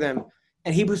picture with him,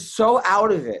 and he was so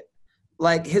out of it,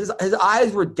 like his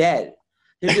eyes were dead.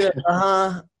 He'd be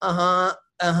like,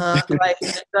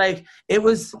 like it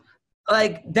was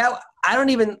like that. I don't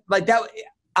even like that.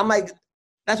 I'm like,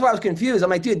 that's why I was confused. I'm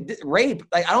like, dude, rape.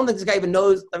 Like, I don't think this guy even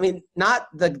knows. I mean, not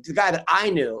the guy that I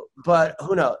knew, but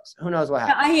who knows? Who knows what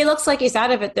happened? He looks like he's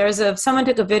out of it. Someone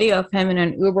took a video of him in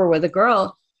an Uber with a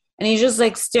girl, and he's just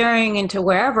like staring into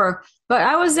wherever. But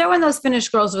I was there when those Finnish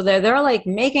girls were there. They're like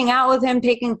making out with him,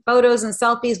 taking photos and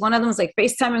selfies. One of them was like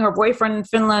FaceTiming her boyfriend in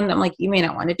Finland. I'm like, you may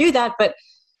not want to do that, but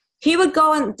he would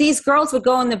go and these girls would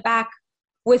go in the back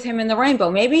with him in the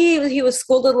rainbow. Maybe he was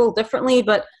schooled a little differently,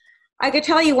 but I could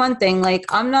tell you one thing, like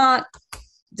I'm not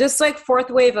just like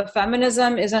fourth wave of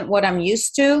feminism isn't what I'm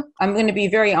used to. I'm going to be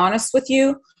very honest with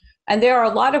you. And there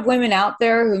are a lot of women out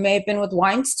there who may have been with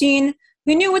Weinstein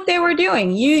who knew what they were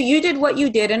doing. You did what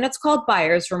you did, and it's called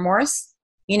buyer's remorse,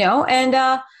 and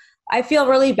I feel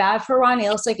really bad for Ron. He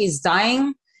looks like he's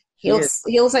dying. He looks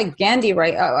like Gandhi,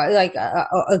 right? Like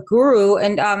a guru.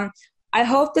 And I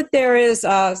hope that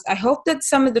I hope that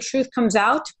some of the truth comes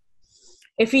out.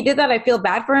 If he did that, I feel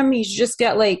bad for him. He should just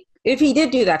get if he did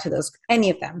do that to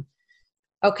any of them.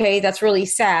 Okay, that's really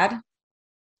sad.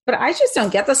 But I just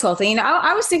don't get this whole thing.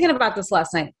 I was thinking about this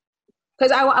last night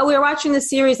because we were watching this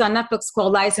series on Netflix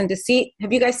called Lies and Deceit.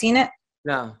 Have you guys seen it?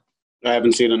 No. I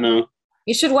haven't seen it, no.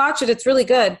 You should watch it. It's really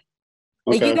good.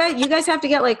 Okay. Like you guys have to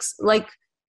get like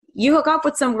you hook up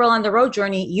with some girl on the road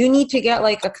journey, you need to get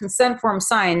like a consent form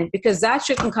signed because that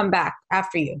shit can come back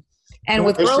after you. And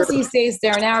with girls these days,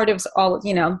 their narratives all,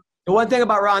 The one thing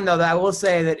about Ron, though, that I will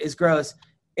say that is gross,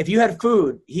 if you had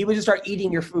food, he would just start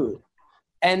eating your food.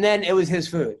 And then it was his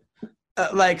food.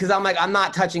 Because I'm like, I'm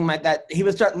not touching that. He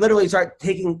would literally start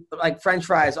taking like French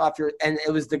fries off and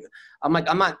it was I'm like,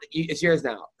 I'm not, it's yours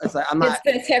now. It's like, I'm not.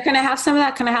 Can I have some of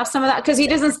that? Can I have some of that? Because he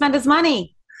doesn't spend his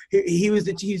money. He was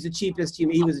the cheapest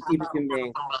human. He was the cheapest human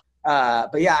being.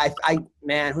 But yeah, I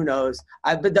man, who knows?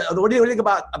 But what do you think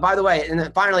about? By the way, and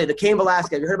then finally, the Cain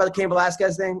Velasquez. You heard about the Cain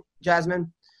Velasquez thing,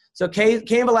 Jasmine? So Cain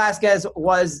Velasquez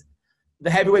was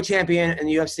the heavyweight champion in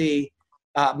the UFC,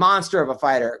 monster of a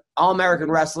fighter,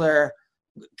 all-American wrestler.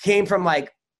 Came from I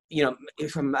think I don't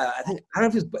know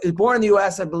if he was born in the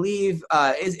U.S. I believe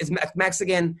is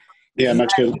Mexican. Yeah,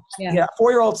 Mexican. Yeah,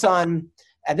 4-year-old son.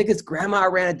 I think his grandma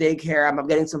ran a daycare. I'm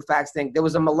getting some facts. There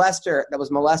was a molester that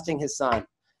was molesting his son,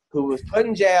 who was put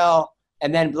in jail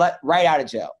and then let right out of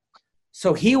jail.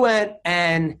 So he went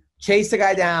and chased the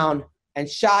guy down and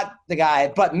shot the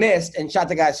guy, but missed and shot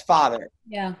the guy's father.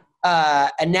 Yeah.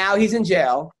 And now he's in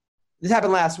jail. This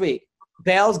happened last week.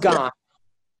 Bail's gone. Yeah.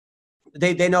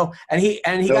 They know, and he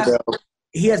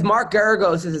has Mark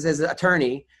Garagos as his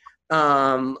attorney,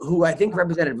 who I think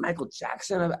represented Michael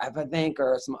Jackson, I think,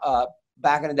 or some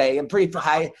back in the day, and pretty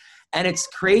high, and it's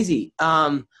crazy.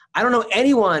 I don't know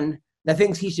anyone that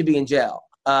thinks he should be in jail.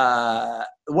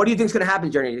 What do you think is going to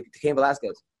happen, Journey, to Cain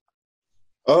Velasquez?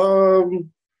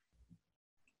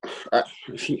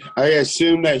 I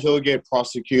assume that he'll get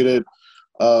prosecuted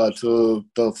to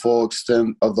the full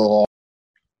extent of the law.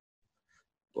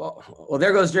 Well,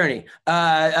 there goes Journey.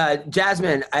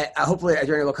 Jasmine, hopefully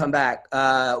Journey will come back.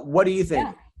 What do you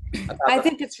think? Yeah. I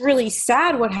think it's really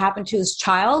sad what happened to his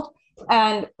child.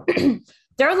 And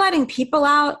they're letting people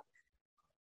out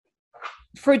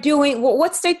for doing,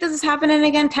 what state does this happen in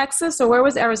again? Texas? Or where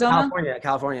was Arizona?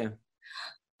 California.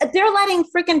 They're letting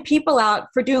freaking people out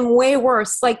for doing way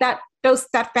worse. Like that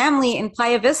family in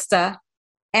Playa Vista,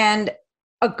 and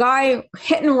a guy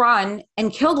hit and run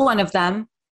and killed one of them.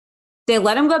 They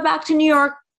let him go back to New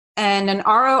York, and an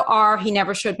ROR, he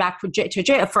never showed back to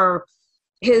jail for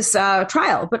his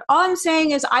trial. But all I'm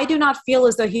saying is I do not feel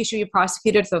as though he should be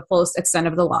prosecuted to the fullest extent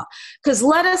of the law. Because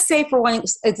let us say, for one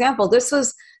example, this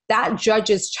was that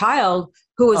judge's child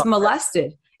who was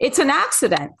molested. It's an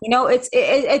accident. You know, it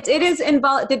is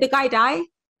involuntary. Did the guy die?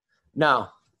 No.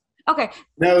 Okay.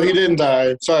 No, he didn't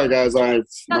die. Sorry, guys.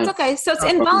 That's okay. So it's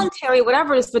involuntary,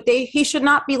 whatever it is, but he should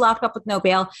not be locked up with no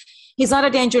bail. He's not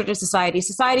a danger to society.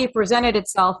 Society presented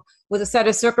itself with a set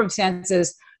of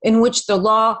circumstances in which the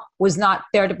law was not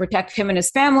there to protect him and his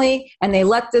family, and they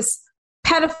let this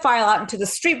pedophile out into the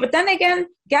street. But then again,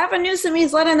 Gavin Newsom,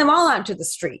 he's letting them all out into the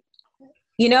street,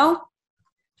 you know?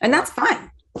 And that's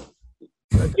fine.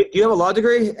 Do you have a law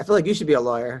degree? I feel like you should be a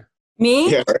lawyer.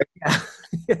 Me? Yeah, right.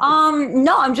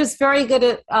 No, I'm just very good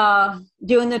at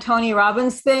doing the Tony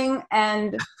Robbins thing,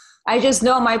 and I just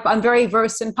know I'm very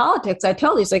versed in politics. I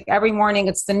told you, it's like every morning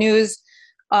it's the news.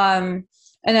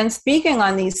 And then speaking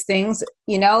on these things,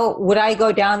 you know, would I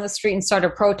go down the street and start a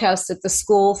protest at the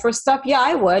school for stuff? Yeah,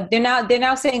 I would. They're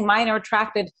now saying minor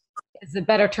attracted is a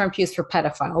better term to use for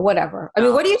pedophile, whatever. I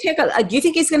mean, what do you take? Do you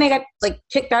think he's going to get like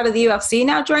kicked out of the UFC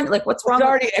now, Jordan? Like, what's wrong?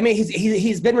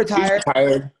 He's been retired. He's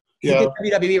retired. Yeah. He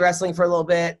did WWE wrestling for a little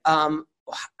bit. I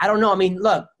don't know. I mean,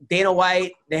 look, Dana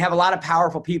White, they have a lot of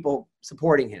powerful people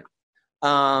supporting him.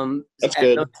 That's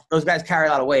good. Those guys carry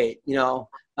a lot of weight, you know.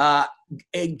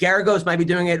 Garagos might be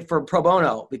doing it for pro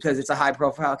bono because it's a high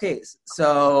profile case.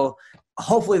 So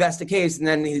hopefully that's the case, and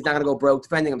then he's not going to go broke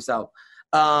defending himself.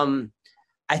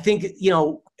 I think, you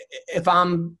know, if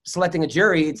I'm selecting a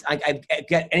jury, I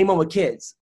get anyone with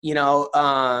kids. You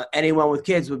know, anyone with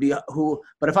kids would be who.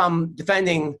 But if I'm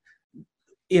defending,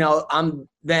 you know,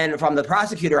 if I'm the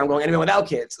prosecutor, I'm going anyone without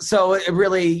kids. So it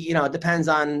really, you know, depends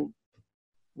on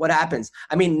what happens.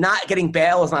 I mean, not getting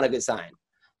bail is not a good sign.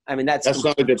 I mean, that's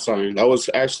not a good sign. I was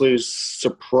actually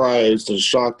surprised and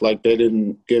shocked, like they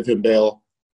didn't give him bail.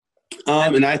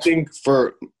 And I think,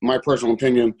 for my personal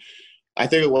opinion, I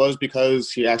think it was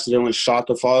because he accidentally shot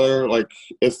the father. Like,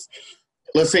 if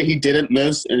let's say he didn't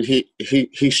miss and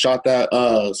he shot that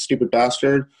stupid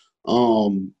bastard,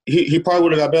 he probably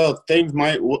would have got bail. Things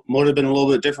would have been a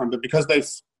little bit different, but because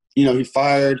he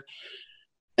fired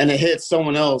and it hit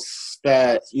someone else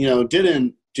that, you know,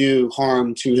 didn't do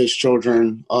harm to his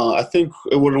children, I think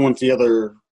it would have went the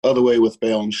other way with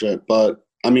bail and shit. But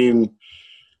I mean,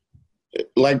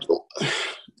 like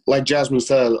Jasmine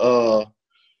said,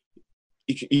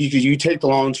 you take the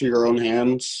law into your own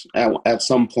hands at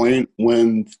some point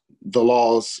when the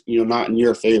law's, you know, not in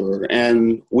your favor.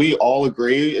 And we all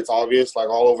agree, it's obvious, like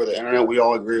all over the internet, we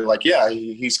all agree, like, yeah,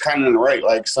 he's kind of in the right.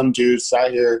 Like, some dude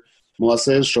sat here,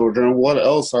 molested his children. What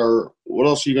else are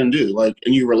you gonna do? Like,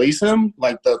 and you release him?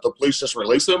 Like, the police just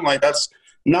release him? Like, that's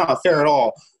not fair at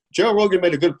all. Joe Rogan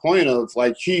made a good point of,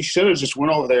 like, he should have just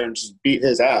went over there and just beat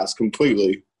his ass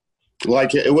completely.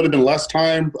 Like, it would have been less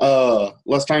time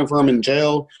for him in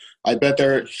jail. I bet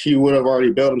he would have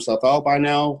already bailed himself out by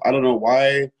now. I don't know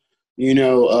why, you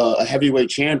know, a heavyweight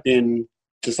champion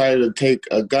decided to take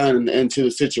a gun into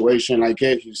the situation. I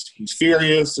get he's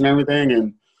furious and everything,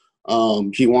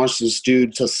 and he wants this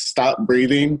dude to stop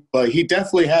breathing, but he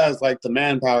definitely has, like, the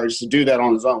manpower just to do that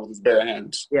on his own with his bare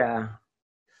hands. Yeah.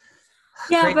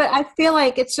 Yeah, but I feel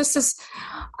like it's just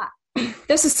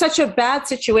this is such a bad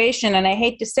situation, and I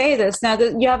hate to say this. Now,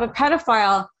 that you have a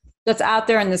pedophile that's out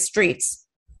there in the streets.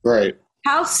 Right.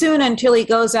 How soon until he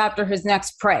goes after his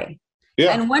next prey?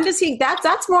 Yeah. And when does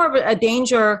that's more of a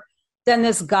danger than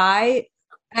this guy.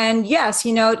 And yes,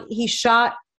 you know, he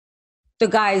shot the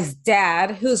guy's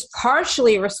dad, who's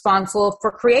partially responsible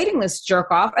for creating this jerk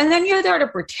off. And then you're there to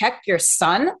protect your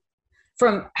son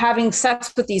from having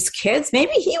sex with these kids.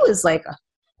 Maybe he was like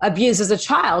abused as a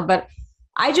child, but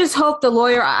I just hope the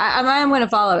lawyer, I'm going to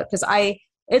follow it because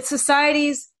it's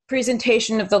society's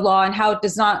presentation of the law and how it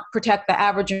does not protect the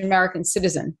average American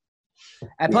citizen.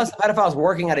 And plus, the pedophile's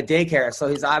working at a daycare, so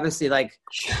he's obviously like,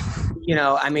 you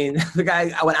know, I mean, the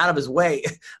guy went out of his way.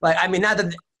 Like, I mean, not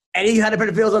that any kind of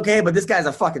pedophile is okay, but this guy's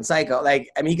a fucking psycho. Like,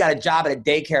 I mean, he got a job at a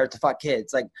daycare to fuck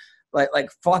kids. Like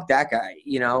fuck that guy.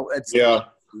 You know, yeah.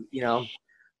 You know,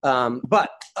 but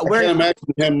I can't imagine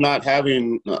him not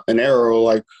having an arrow,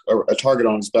 like a target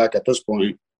on his back at this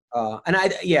point. So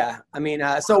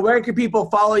where can people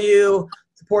follow you,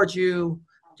 support you,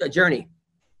 Journey?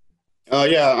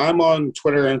 Yeah, I'm on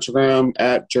Twitter, Instagram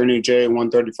at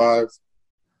JourneyJ135.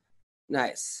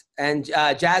 Nice. And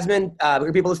Jasmine, where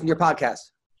can people listen to your podcast?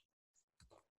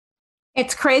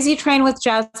 It's Crazy Train with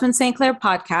Jasmine St. Clair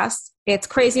podcast. It's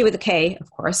Crazy with a K, of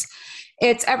course.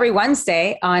 It's every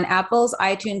Wednesday on Apple's,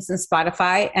 iTunes, and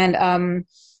Spotify. And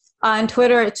on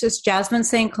Twitter, it's just Jasmine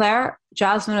St. Clair,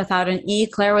 Jasmine without an E,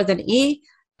 Claire with an E.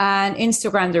 and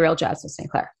Instagram, The Real Jasmine St.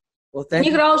 Clair. Well, and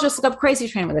you could all just look up Crazy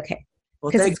Train with a K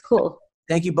because it's cool.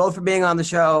 Thank you both for being on the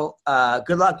show.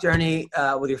 Good luck, Journey,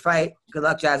 with your fight. Good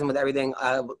luck, Jasmine, with everything.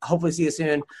 Hopefully see you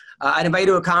soon. I'd invite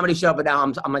you to a comedy show, but now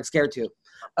I'm like scared to.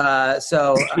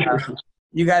 So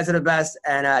you guys are the best,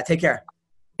 and take care.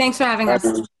 Thanks for having us.